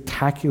this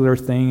spectacular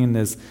thing and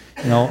this,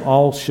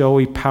 all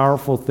showy,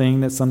 powerful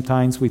thing that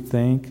sometimes we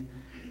think.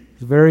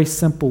 It's very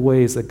simple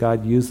ways that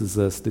God uses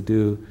us to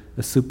do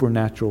a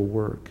supernatural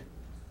work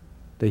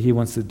that He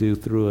wants to do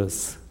through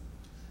us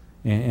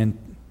and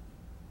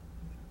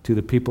to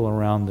the people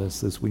around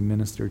us as we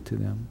minister to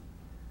them.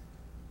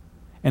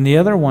 And the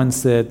other one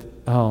said,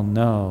 oh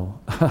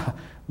no,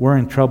 we're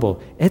in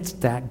trouble. It's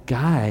that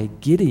guy,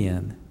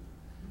 Gideon.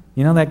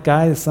 That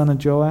guy, the son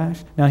of Joash?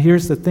 Now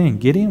here's the thing.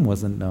 Gideon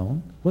wasn't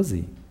known, was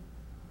he?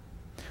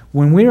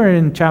 When we were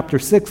in chapter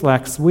 6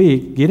 last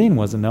week, Gideon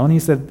wasn't known. He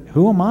said,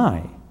 who am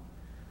I?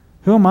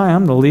 Who am I?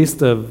 I'm the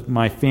least of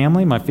my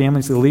family. My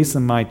family's the least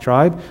in my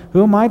tribe.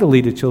 Who am I to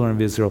lead the children of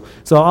Israel?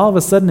 So all of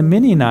a sudden the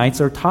Midianites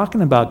are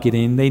talking about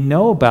Gideon. They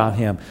know about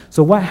him.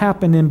 So what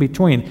happened in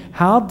between?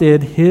 How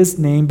did his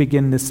name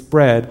begin to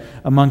spread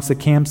amongst the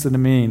camps of the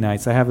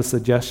Midianites? I have a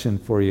suggestion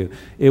for you.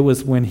 It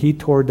was when he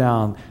tore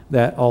down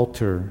that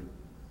altar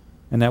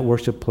and that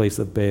worship place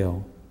of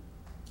Baal.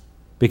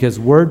 Because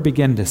word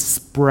began to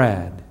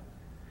spread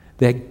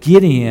that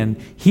Gideon,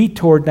 he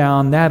tore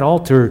down that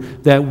altar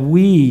that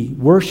we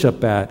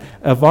worship at,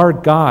 of our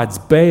gods,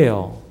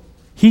 Baal.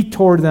 He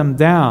tore them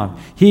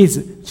down. He's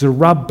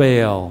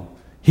Zerubbabel.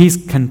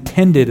 He's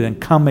contended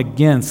and come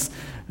against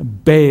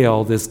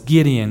Baal, this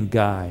Gideon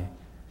guy.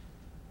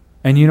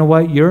 And you know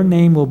what? Your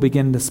name will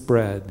begin to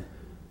spread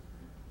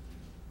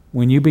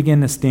when you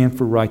begin to stand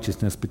for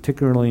righteousness,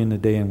 particularly in the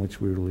day in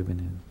which we're living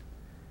in.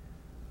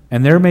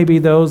 And there may be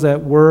those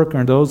at work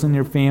or those in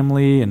your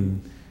family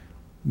and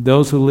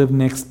those who live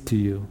next to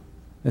you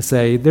that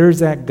say, there's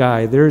that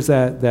guy, there's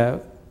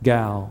that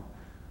gal,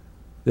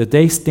 that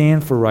they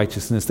stand for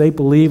righteousness. They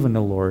believe in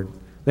the Lord.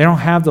 They don't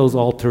have those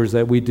altars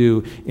that we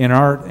do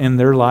in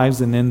their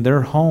lives and in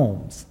their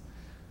homes.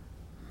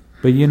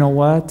 But you know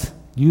what?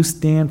 You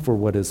stand for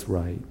what is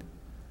right.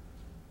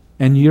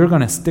 And you're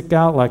going to stick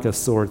out like a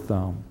sore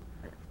thumb.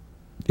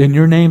 And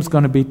your name's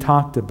going to be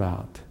talked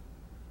about.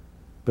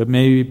 But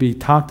maybe be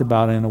talked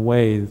about in a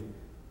way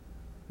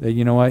that,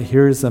 you know what,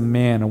 here's a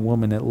man, a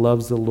woman that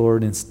loves the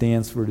Lord and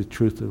stands for the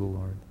truth of the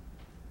Lord.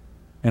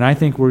 And I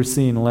think we're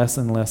seeing less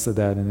and less of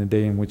that in the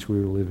day in which we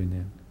were living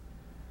in.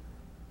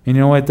 And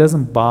you know what, it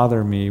doesn't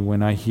bother me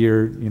when I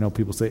hear,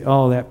 people say,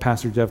 oh, that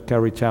Pastor Jeff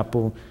Calvary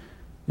Chapel,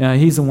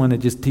 he's the one that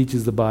just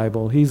teaches the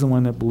Bible. He's the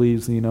one that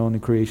believes, in the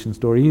creation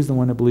story. He's the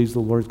one that believes the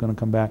Lord's going to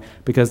come back.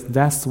 Because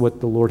that's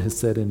what the Lord has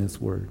said in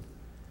His Word.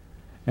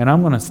 And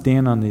I'm going to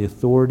stand on the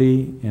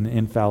authority and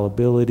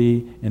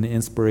infallibility and the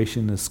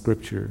inspiration of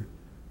Scripture.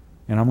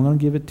 And I'm going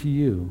to give it to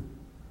you.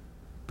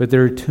 But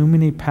there are too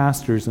many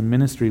pastors and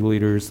ministry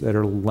leaders that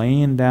are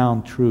laying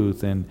down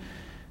truth and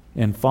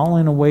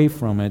falling away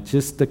from it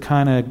just to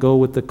kind of go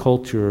with the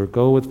culture or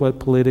go with what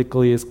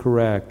politically is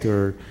correct.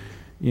 Or,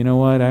 you know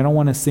what, I don't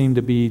want to seem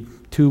to be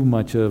too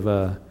much of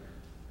a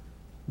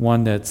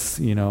one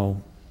that's,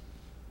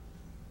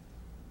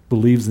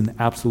 believes in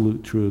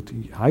absolute truth.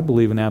 I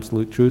believe in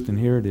absolute truth, and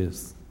here it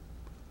is.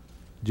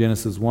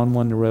 Genesis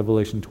 1:1 to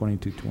Revelation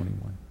 22:21.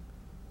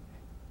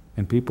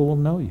 And people will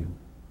know you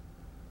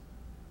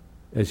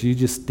as you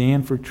just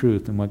stand for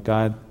truth and what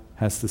God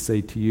has to say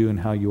to you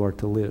and how you are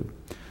to live.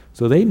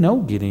 So they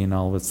know Gideon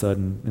all of a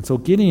sudden. And so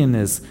Gideon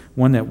is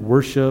one that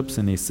worships,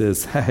 and he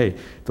says, hey,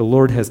 the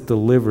Lord has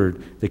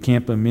delivered the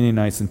camp of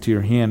Midianites into your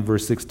hand.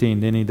 Verse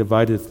 16, then he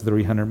divided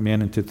 300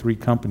 men into 3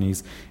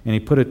 companies, and he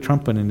put a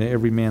trumpet into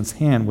every man's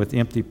hand with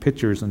empty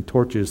pitchers and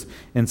torches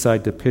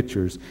inside the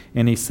pitchers.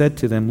 And he said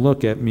to them,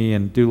 look at me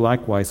and do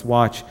likewise.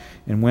 Watch,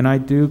 and when I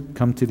do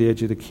come to the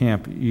edge of the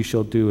camp, you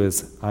shall do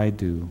as I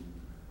do.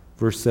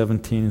 Verse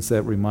 17, does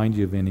that remind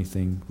you of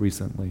anything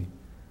recently?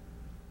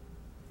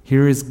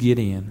 Here is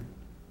Gideon.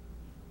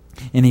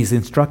 And he's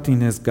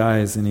instructing his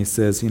guys, and he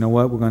says, you know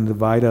what, we're going to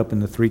divide up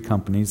into 3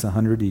 companies,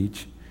 100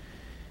 each.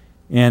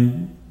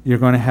 And you're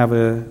going to have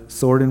a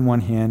sword in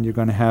one hand, you're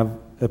going to have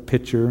a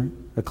pitcher,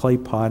 a clay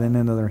pot in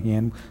another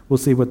hand. We'll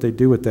see what they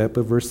do with that.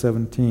 But verse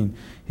 17,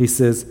 he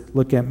says,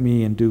 look at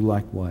me and do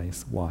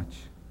likewise. Watch.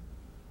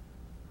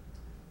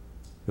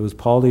 It was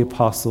Paul the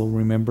Apostle,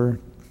 remember?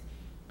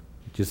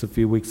 Just a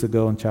few weeks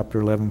ago in chapter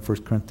 11,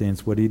 1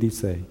 Corinthians, what did he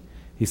say?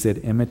 He said,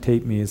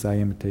 imitate me as I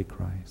imitate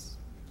Christ.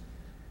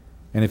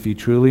 And if you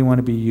truly want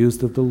to be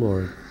used of the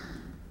Lord,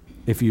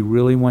 if you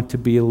really want to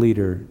be a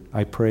leader,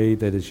 I pray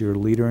that as you're a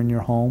leader in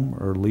your home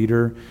or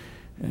leader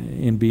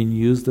in being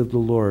used of the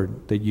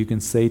Lord, that you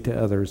can say to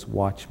others,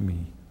 watch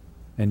me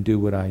and do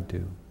what I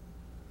do.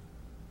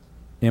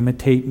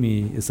 Imitate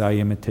me as I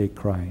imitate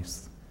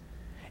Christ.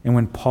 And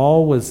when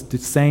Paul was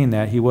saying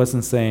that, he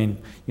wasn't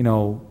saying,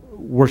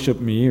 worship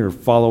me or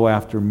follow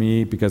after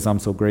me because I'm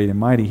so great and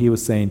mighty. He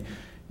was saying,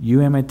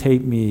 you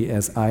imitate me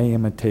as I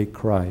imitate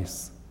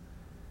Christ.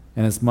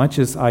 And as much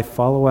as I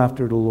follow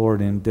after the Lord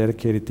and am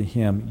dedicated to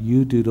Him,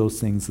 you do those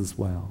things as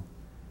well.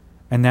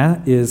 And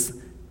that is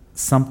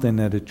something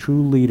that a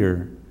true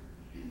leader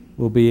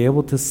will be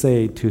able to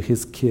say to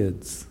his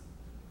kids,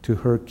 to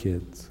her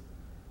kids,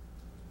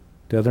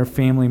 to other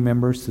family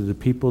members, to the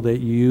people that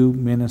you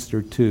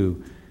minister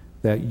to,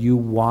 that you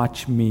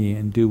watch me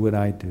and do what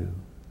I do.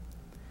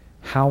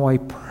 How I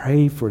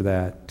pray for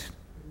that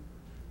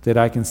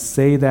I can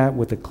say that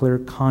with a clear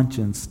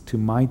conscience to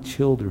my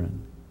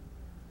children,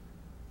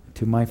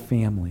 to my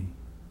family,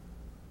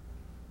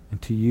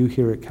 and to you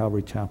here at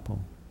Calvary Chapel.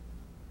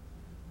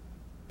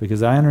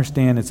 Because I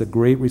understand it's a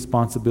great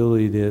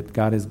responsibility that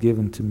God has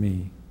given to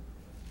me.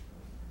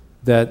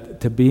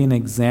 That to be an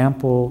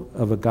example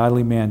of a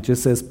godly man,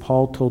 just as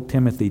Paul told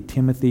Timothy,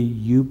 Timothy,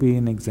 you be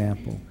an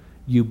example.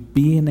 You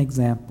be an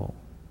example.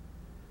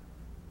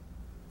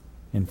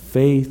 In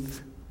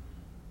faith,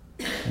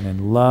 and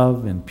in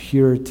love and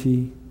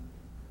purity.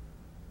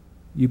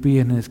 You be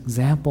an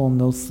example in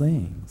those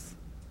things.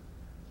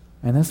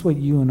 And that's what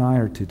you and I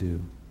are to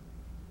do.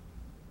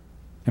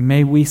 And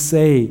may we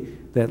say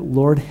that,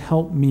 Lord,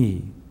 help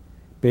me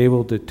be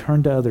able to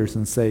turn to others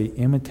and say,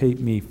 imitate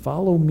me,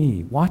 follow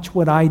me, watch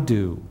what I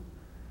do.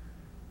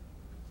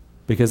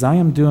 Because I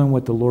am doing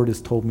what the Lord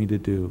has told me to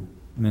do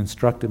and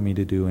instructed me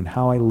to do and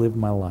how I live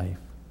my life.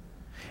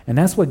 And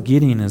that's what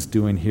Gideon is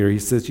doing here. He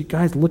says, you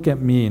guys look at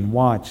me and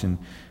watch, and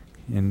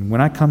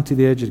when I come to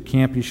the edge of the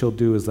camp, you shall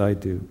do as I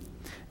do.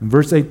 In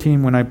verse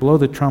 18, when I blow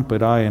the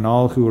trumpet, I and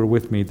all who are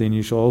with me, then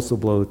you shall also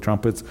blow the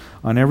trumpets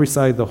on every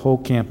side of the whole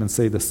camp and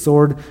say, the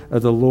sword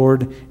of the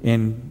Lord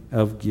and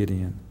of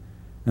Gideon.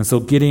 And so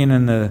Gideon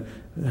and the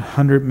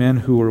 100 men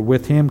who were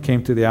with him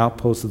came to the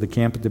outposts of the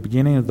camp at the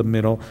beginning of the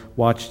middle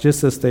watch,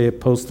 just as they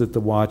had posted the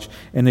watch.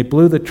 And they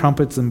blew the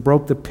trumpets and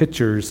broke the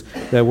pitchers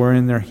that were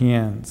in their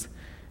hands.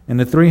 And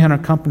the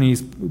 300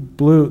 companies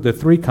blew, the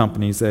three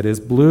companies, that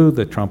is, blew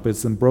the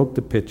trumpets and broke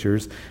the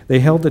pitchers. They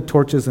held the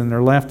torches in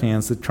their left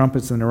hands, the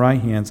trumpets in their right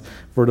hands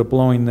for the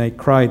blowing. They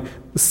cried,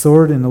 the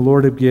sword in the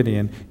Lord of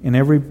Gideon. And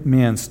every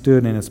man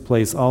stood in his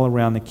place all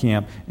around the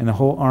camp, and the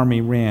whole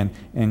army ran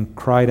and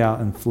cried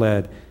out and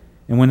fled.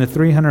 And when the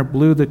 300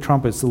 blew the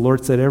trumpets, the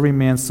Lord set every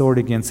man's sword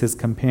against his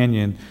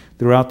companion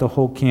throughout the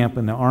whole camp,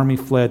 and the army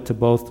fled to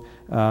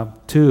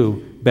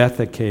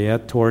Beth-Achaia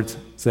towards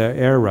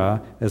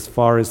Ze'erah, as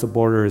far as the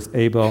border as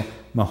Abel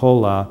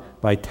Meholah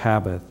by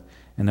Tabbath.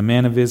 And the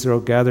men of Israel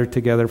gathered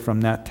together from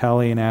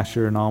Naphtali and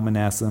Asher and all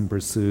Manasseh and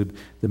pursued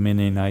the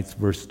Midianites,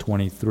 verse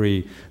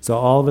 23. So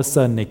all of a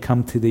sudden they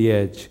come to the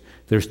edge.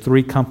 There's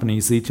three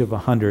companies, each of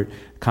 100,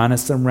 kind of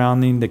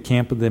surrounding the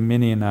camp of the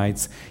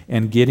Midianites.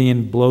 And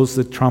Gideon blows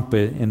the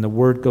trumpet, and the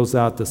word goes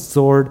out, the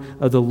sword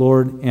of the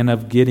Lord and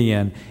of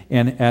Gideon.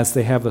 And as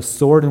they have a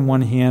sword in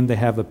one hand, they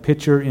have a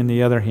pitcher in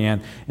the other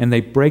hand, and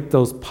they break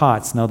those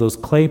pots. Now those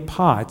clay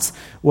pots,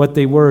 what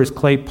they were is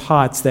clay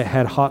pots that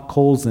had hot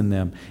coals in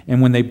them.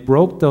 And when they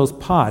broke those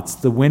pots,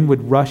 the wind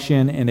would rush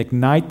in and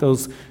ignite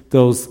those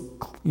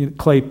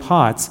clay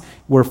pots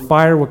where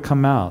fire would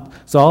come out.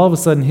 So all of a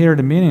sudden here are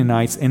the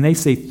Midianites, and they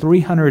say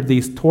 300 of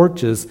these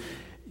torches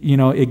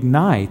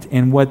ignite.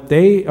 And what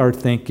they are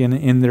thinking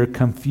in their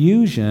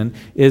confusion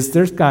is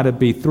there's got to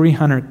be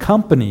 300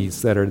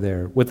 companies that are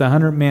there with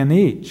 100 men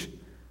each.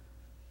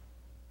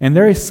 And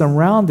they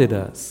surrounded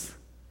us.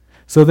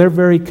 So they're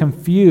very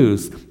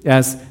confused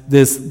as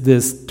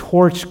this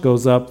torch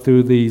goes up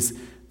through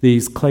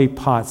these clay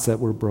pots that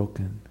were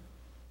broken.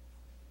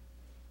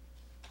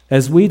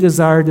 As we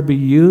desire to be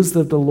used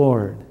of the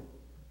Lord,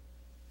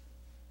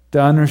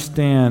 to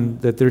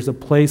understand that there's a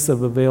place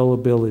of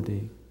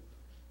availability.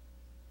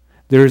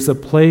 There's a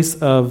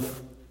place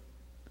of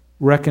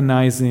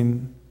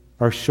recognizing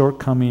our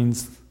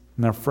shortcomings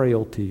and our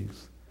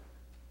frailties.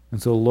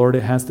 And so, Lord,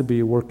 it has to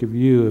be a work of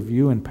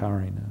you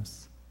empowering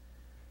us.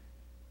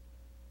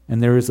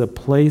 And there is a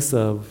place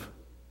of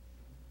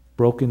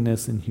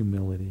brokenness and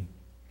humility.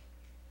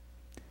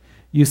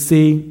 You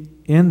see,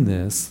 in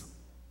this,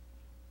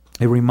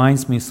 it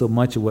reminds me so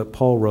much of what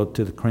Paul wrote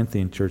to the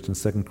Corinthian church in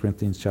 2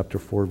 Corinthians chapter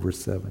 4, verse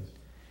 7.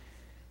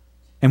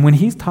 And when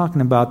he's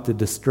talking about the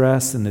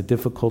distress and the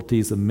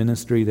difficulties of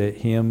ministry that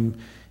him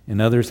and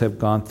others have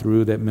gone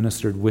through that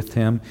ministered with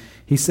him,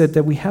 he said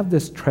that we have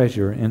this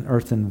treasure in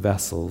earthen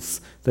vessels,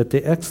 that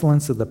the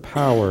excellence of the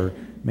power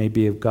may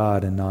be of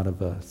God and not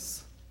of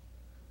us.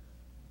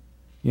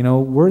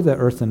 We're the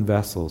earthen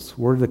vessels.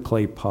 We're the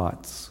clay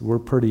pots. We're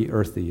pretty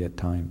earthy at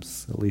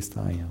times. At least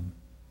I am.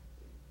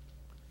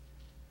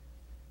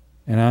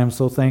 And I am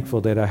so thankful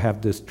that I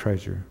have this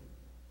treasure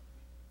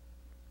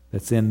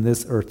that's in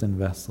this earthen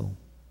vessel.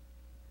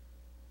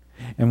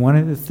 And one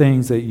of the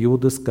things that you will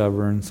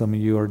discover, and some of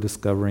you are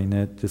discovering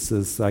it just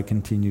as I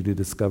continue to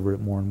discover it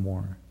more and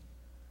more.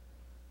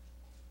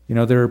 You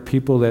know, there are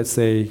people that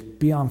say,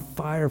 be on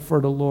fire for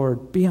the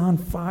Lord, be on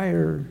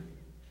fire.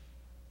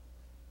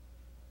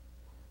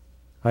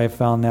 I have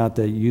found out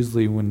that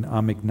usually when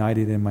I'm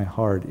ignited in my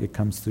heart, it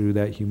comes through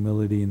that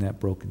humility and that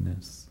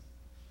brokenness.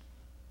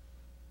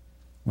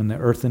 When the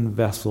earthen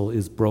vessel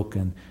is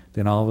broken,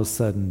 then all of a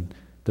sudden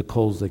the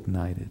coal's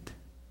ignited.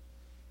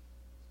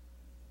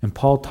 And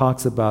Paul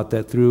talks about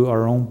that through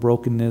our own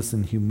brokenness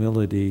and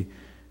humility,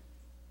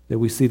 that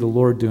we see the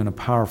Lord doing a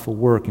powerful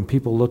work, and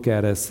people look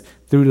at us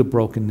through the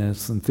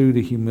brokenness and through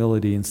the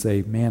humility and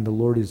say, man, the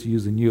Lord is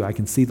using you. I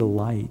can see the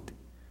light.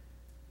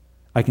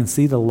 I can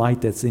see the light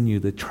that's in you,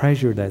 the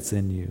treasure that's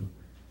in you.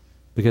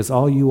 Because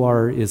all you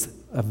are is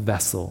a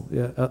vessel,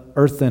 an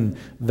earthen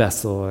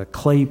vessel, a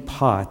clay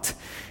pot.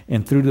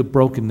 And through the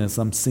brokenness,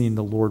 I'm seeing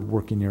the Lord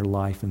work in your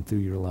life and through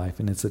your life,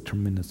 and it's a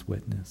tremendous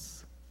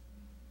witness.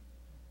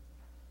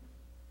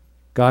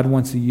 God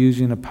wants to use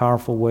you in a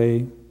powerful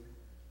way.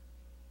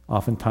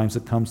 Oftentimes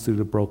it comes through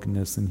the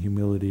brokenness and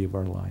humility of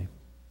our life.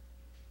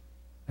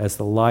 As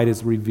the light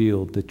is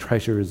revealed, the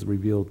treasure is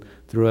revealed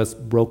through us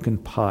broken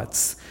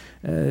pots,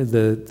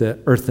 the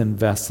earthen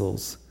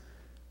vessels.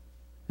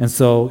 And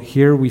so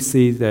here we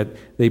see that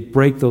they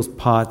break those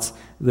pots.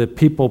 The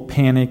people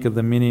panic of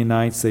the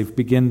Midianites. They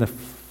begin to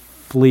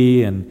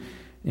flee, and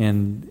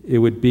it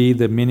would be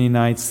the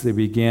Midianites, they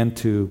began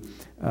to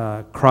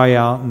cry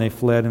out, and they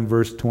fled in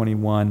verse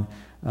 21.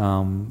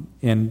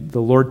 And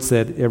the Lord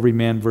said, every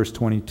man, verse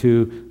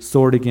 22,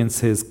 sword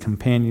against his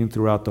companion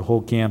throughout the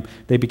whole camp.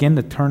 They began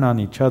to turn on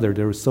each other.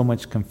 There was so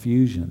much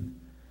confusion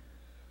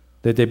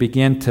that they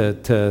began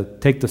to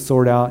take the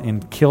sword out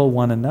and kill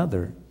one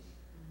another.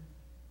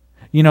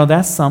 You know,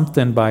 that's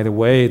something, by the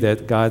way,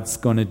 that God's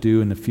going to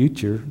do in the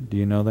future. Do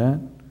you know that?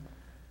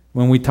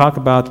 When we talk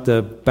about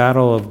the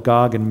battle of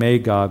Gog and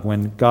Magog,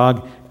 when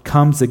Gog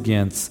comes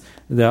against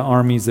the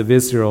armies of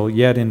Israel,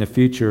 yet in the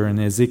future, in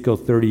Ezekiel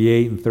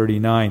 38 and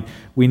 39,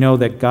 we know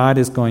that God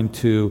is going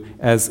to,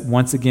 as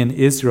once again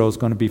Israel is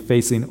going to be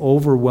facing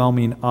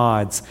overwhelming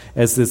odds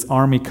as this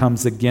army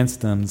comes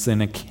against them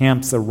and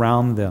encamps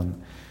around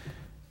them.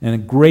 And a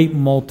great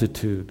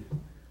multitude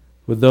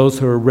with those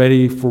who are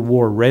ready for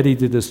war, ready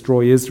to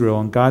destroy Israel,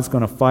 and God's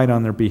going to fight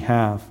on their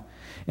behalf.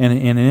 And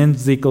in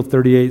Ezekiel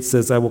 38 it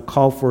says, I will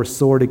call for a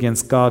sword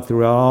against Gog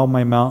throughout all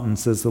my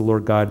mountains, says the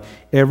Lord God.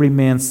 Every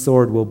man's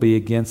sword will be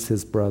against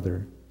his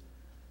brother.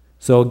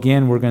 So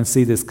again, we're going to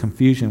see this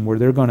confusion where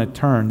they're going to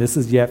turn. This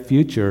is yet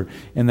future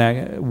in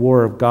that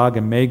war of Gog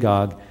and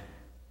Magog,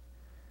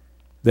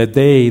 that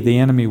the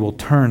enemy, will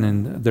turn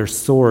and their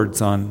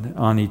swords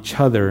on each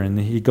other. And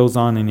he goes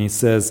on and he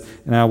says,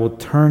 and I will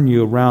turn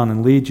you around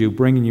and lead you,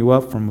 bringing you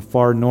up from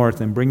far north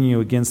and bringing you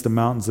against the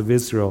mountains of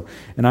Israel.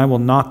 And I will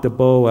knock the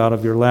bow out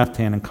of your left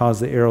hand and cause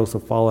the arrows to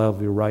fall out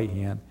of your right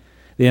hand.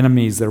 The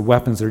enemies, their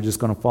weapons are just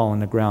going to fall on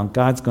the ground.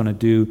 God's going to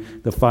do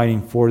the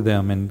fighting for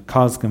them and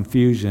cause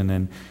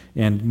confusion.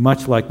 And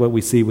much like what we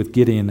see with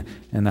Gideon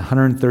and the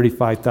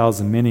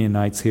 135,000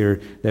 Midianites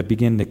here that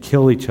begin to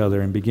kill each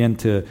other and begin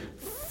to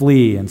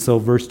flee. And so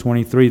verse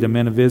 23, the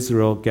men of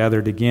Israel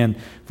gathered again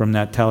from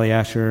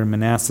Naphtali-Asher and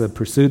Manasseh,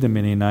 pursued the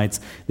Midianites.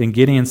 Then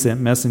Gideon sent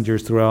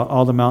messengers throughout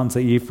all the mountains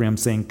of Ephraim,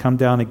 saying, come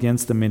down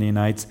against the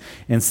Midianites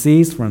and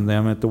seize from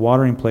them at the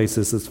watering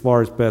places as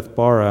far as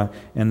Beth-barah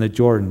and the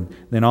Jordan.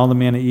 Then all the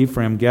men of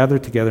Ephraim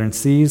gathered together and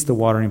seized the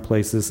watering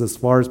places as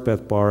far as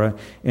Beth-barah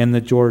and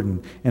the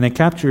Jordan. And they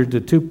captured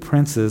the two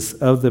princes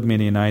of the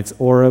Midianites,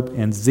 Oreb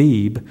and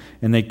Zeb,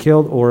 and they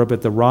killed Oreb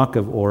at the rock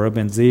of Oreb,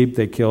 and Zeb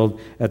they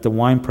killed at the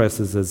wine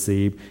presses of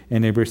Zeb.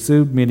 And they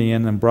pursued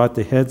Midian and brought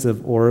the heads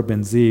of Oreb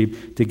and Zeb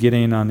to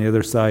Gideon on the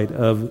other side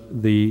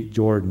of the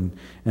Jordan.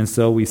 And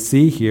so we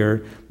see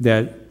here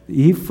that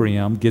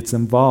Ephraim gets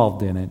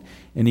involved in it.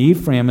 And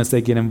Ephraim, as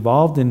they get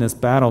involved in this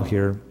battle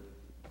here,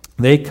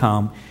 they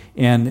come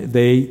and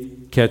they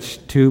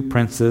catch two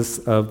princes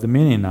of the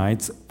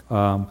Midianites,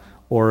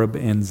 Oreb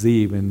and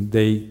Zeb, and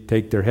they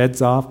take their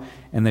heads off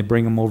and they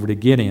bring them over to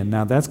Gideon.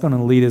 Now that's going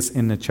to lead us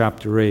into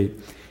chapter 8.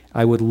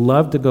 I would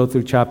love to go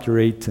through chapter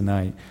 8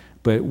 tonight,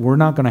 but we're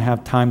not going to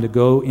have time to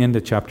go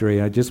into chapter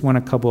 8. I just want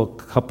a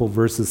couple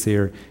verses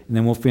here, and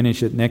then we'll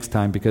finish it next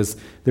time, because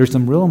there's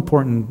some real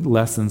important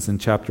lessons in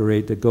chapter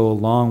 8 that go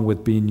along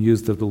with being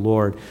used of the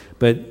Lord.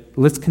 But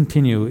let's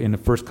continue in the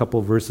first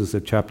couple verses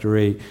of chapter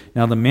 8.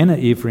 Now the men of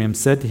Ephraim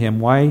said to him,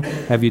 why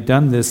have you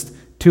done this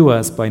to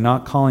us by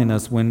not calling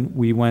us when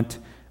you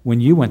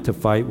went to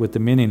fight with the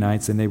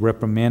Midianites? And they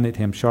reprimanded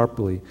him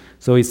sharply.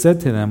 So he said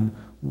to them,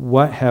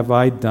 what have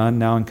I done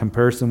now in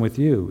comparison with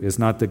you? Is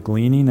not the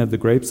gleaning of the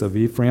grapes of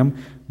Ephraim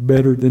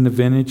better than the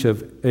vintage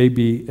of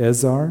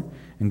Abiezer?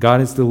 And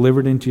God has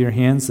delivered into your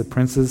hands the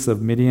princes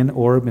of Midian,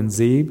 Oreb, and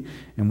Zeb.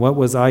 And what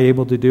was I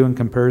able to do in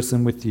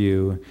comparison with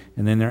you?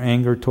 And then their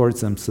anger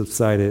towards them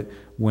subsided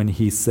when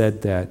he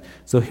said that.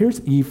 So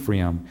here's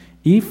Ephraim.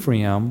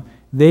 Ephraim,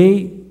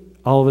 they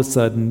all of a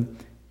sudden,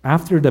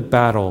 after the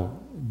battle,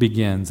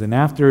 begins. And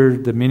after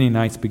the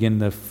Midianites begin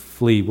to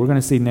flee, we're going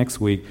to see next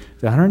week,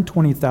 the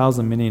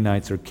 120,000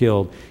 Midianites are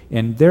killed.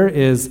 And there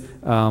is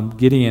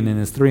Gideon and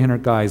his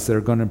 300 guys that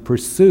are going to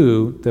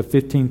pursue the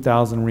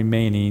 15,000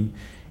 remaining.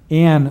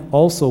 And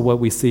also what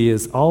we see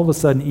is all of a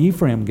sudden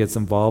Ephraim gets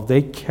involved.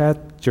 They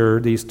capture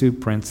these two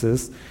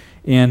princes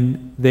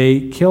and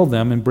they kill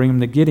them and bring them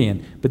to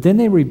Gideon. But then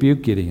they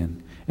rebuke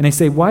Gideon. And they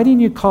say, why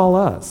didn't you call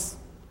us?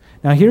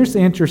 Now here's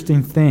the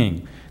interesting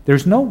thing.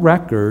 There's no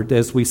record,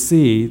 as we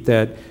see,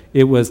 that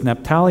it was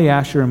Naphtali,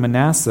 Asher, and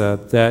Manasseh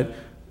that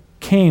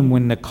came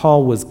when the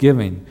call was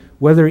given.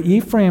 Whether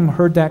Ephraim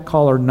heard that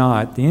call or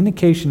not, the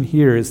indication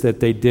here is that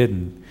they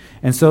didn't.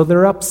 And so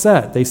they're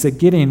upset. They said,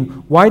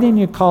 Gideon, why didn't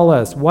you call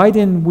us? Why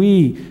didn't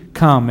we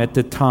come at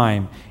the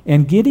time?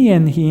 And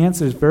Gideon, he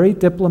answers very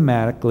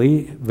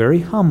diplomatically, very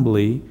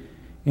humbly,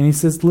 and he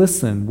says,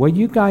 listen, what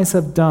you guys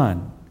have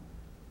done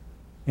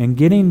and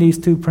getting these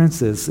two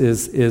princes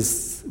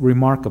is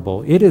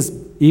remarkable. It is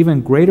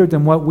even greater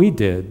than what we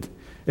did.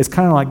 It's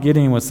kind of like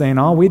Gideon was saying,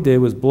 all we did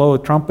was blow a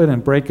trumpet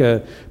and break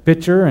a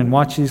pitcher and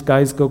watch these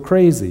guys go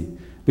crazy.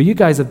 But you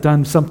guys have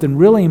done something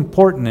really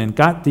important and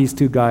got these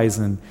two guys,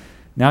 and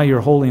now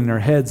you're holding their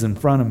heads in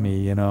front of me,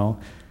 you know.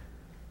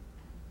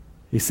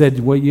 He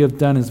said, what you have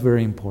done is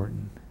very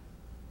important.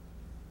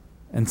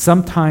 And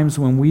sometimes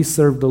when we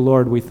serve the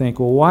Lord, we think,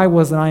 well, why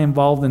wasn't I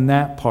involved in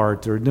that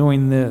part or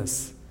doing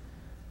this?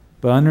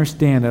 But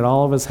understand that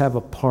all of us have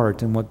a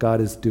part in what God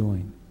is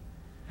doing.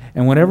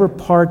 And whatever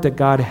part that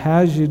God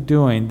has you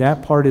doing,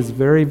 that part is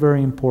very,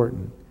 very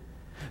important.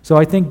 So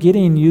I think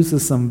Gideon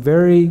uses some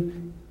very,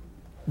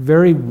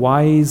 very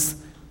wise,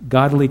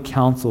 godly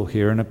counsel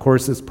here. And of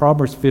course, it's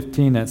Proverbs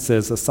 15 that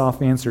says, a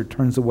soft answer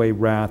turns away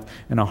wrath,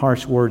 and a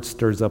harsh word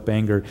stirs up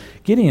anger.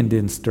 Gideon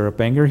didn't stir up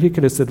anger. He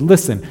could have said,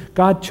 listen,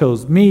 God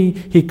chose me.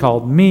 He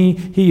called me.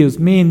 He used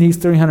me and these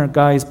 300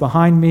 guys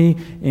behind me,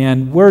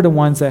 and we're the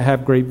ones that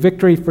have great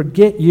victory.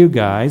 Forget you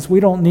guys. We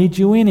don't need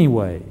you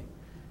anyway.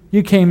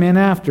 You came in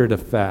after the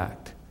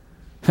fact.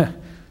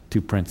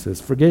 Two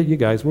princes. Forget you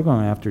guys. We're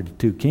going after the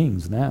two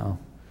kings now.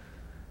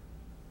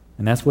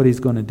 And that's what he's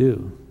going to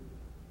do.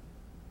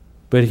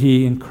 But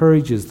he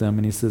encourages them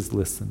and he says,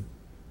 listen,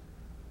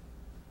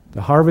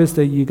 the harvest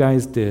that you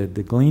guys did,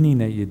 the gleaning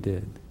that you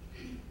did,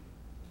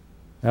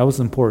 that was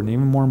important,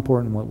 even more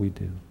important than what we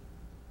do.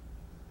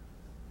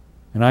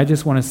 And I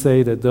just want to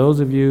say that those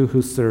of you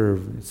who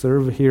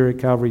serve here at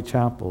Calvary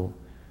Chapel,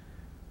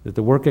 that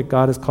the work that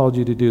God has called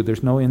you to do,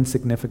 there's no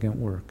insignificant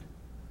work.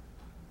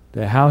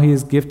 That how he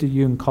has gifted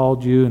you and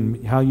called you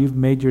and how you've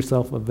made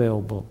yourself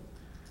available,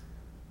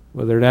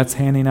 whether that's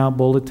handing out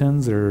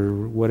bulletins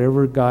or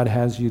whatever God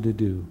has you to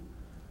do,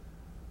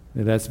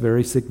 that's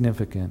very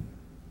significant.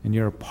 And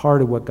you're a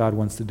part of what God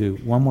wants to do.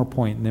 One more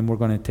point, and then we're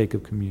going to take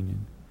up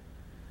communion.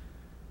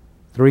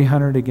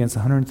 300 against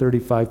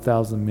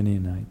 135,000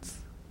 Midianites.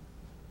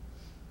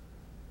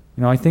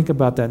 You know, I think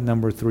about that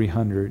number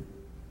 300,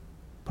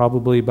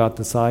 probably about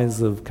the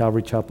size of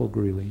Calvary Chapel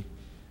Greeley.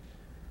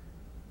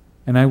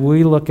 And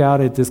we look out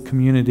at this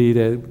community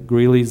that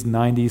Greeley's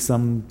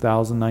 90-some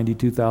thousand,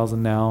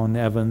 92,000 now, and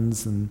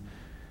Evans and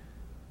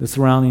the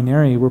surrounding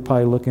area, we're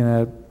probably looking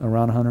at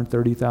around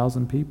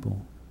 130,000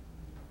 people.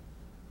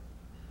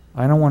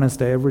 I don't want us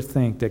to ever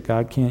think that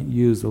God can't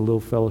use a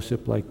little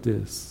fellowship like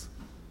this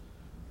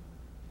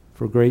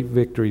for great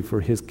victory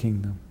for his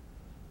kingdom.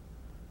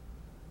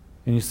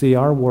 And you see,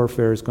 our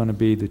warfare is going to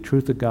be the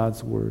truth of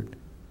God's word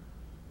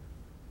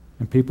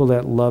and people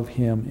that love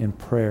him in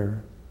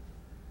prayer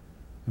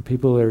and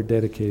people that are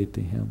dedicated to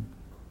him.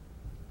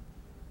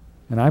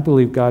 And I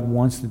believe God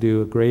wants to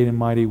do a great and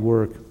mighty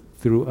work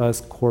through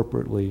us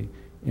corporately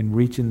in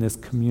reaching this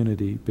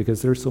community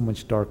because there's so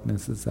much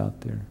darkness that's out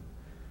there.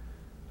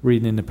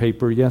 Reading in the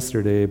paper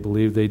yesterday, I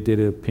believe they did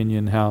an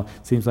opinion how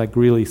it seems like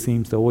Greeley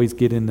seems to always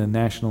get in the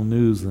national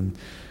news and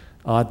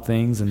odd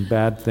things and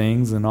bad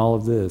things and all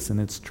of this, and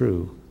it's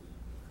true.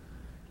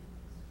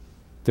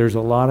 There's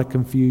a lot of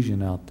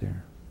confusion out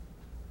there.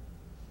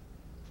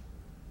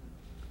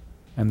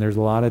 And there's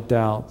a lot of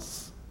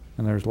doubts,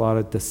 and there's a lot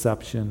of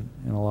deception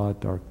and a lot of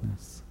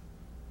darkness.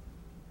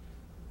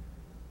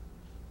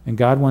 And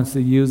God wants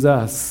to use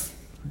us.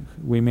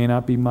 We may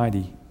not be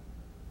mighty,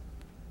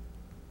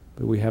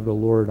 but we have the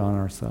Lord on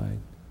our side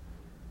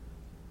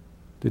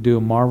to do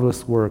a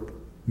marvelous work.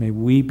 May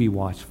we be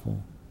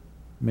watchful.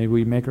 May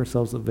we make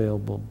ourselves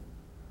available.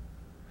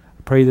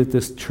 I pray that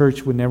this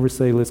church would never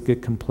say, let's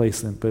get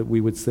complacent, but we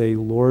would say,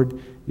 Lord,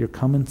 you're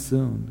coming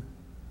soon.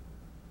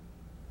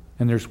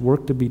 And there's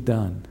work to be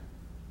done.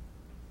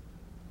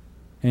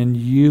 And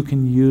you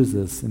can use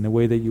us in the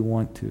way that you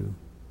want to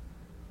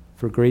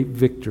for great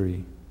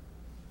victory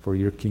for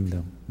your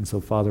kingdom. And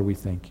so, Father, we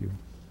thank you.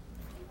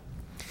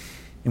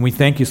 And we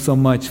thank you so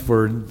much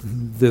for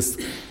this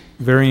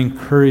very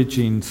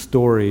encouraging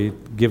story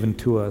given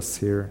to us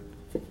here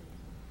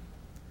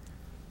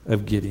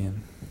of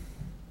Gideon.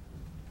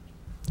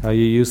 How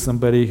you used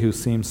somebody who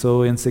seemed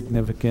so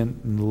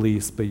insignificant and the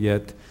least, but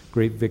yet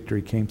great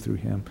victory came through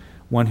him.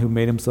 One who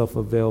made himself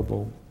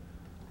available.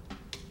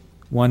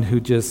 One who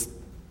just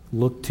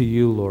look to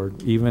you,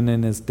 Lord, even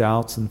in his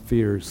doubts and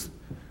fears,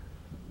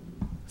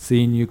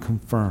 seeing you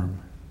confirm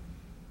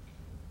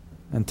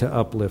and to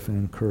uplift and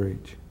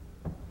encourage.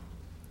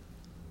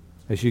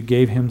 As you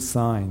gave him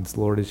signs,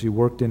 Lord, as you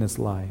worked in his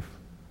life,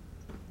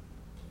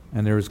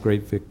 and there was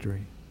great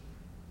victory.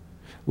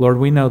 Lord,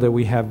 we know that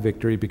we have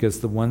victory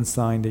because the one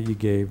sign that you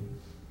gave,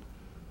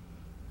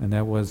 and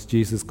that was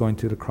Jesus going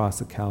to the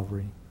cross at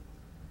Calvary.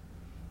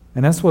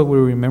 And that's what we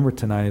remember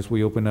tonight as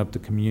we open up the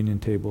communion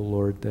table,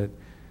 Lord, that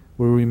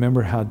we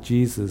remember how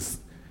Jesus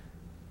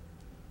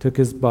took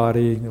his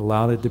body,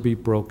 allowed it to be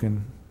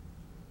broken,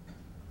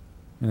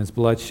 and his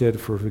blood shed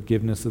for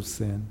forgiveness of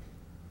sin.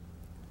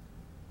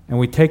 And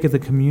we take the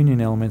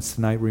communion elements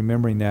tonight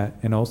remembering that,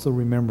 and also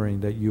remembering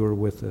that you are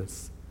with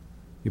us.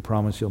 You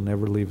promise you'll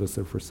never leave us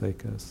or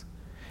forsake us.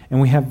 And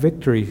we have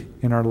victory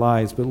in our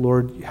lives, but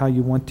Lord, how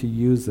you want to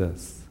use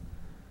us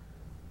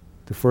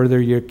to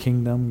further your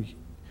kingdom.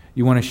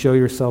 You want to show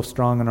yourself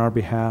strong on our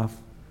behalf.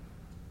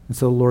 And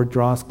so, Lord,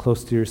 draw us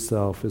close to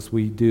yourself as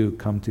we do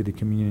come to the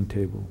communion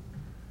table.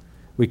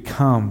 We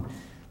come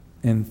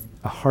in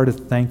a heart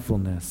of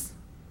thankfulness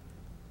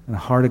and a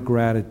heart of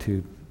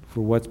gratitude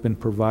for what's been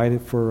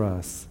provided for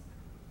us.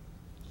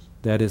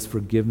 That is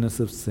forgiveness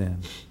of sin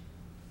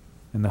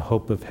and the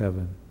hope of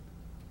heaven.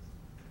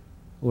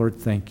 Lord,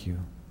 thank you.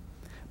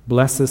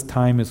 Bless this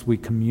time as we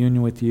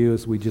commune with you,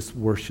 as we just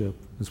worship,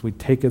 as we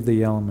take of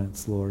the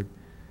elements, Lord.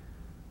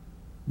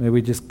 May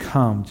we just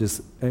come,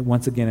 just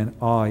once again in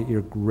awe at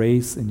your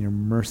grace and your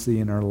mercy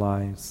in our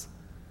lives.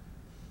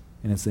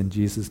 And it's in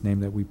Jesus' name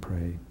that we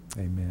pray.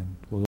 Amen.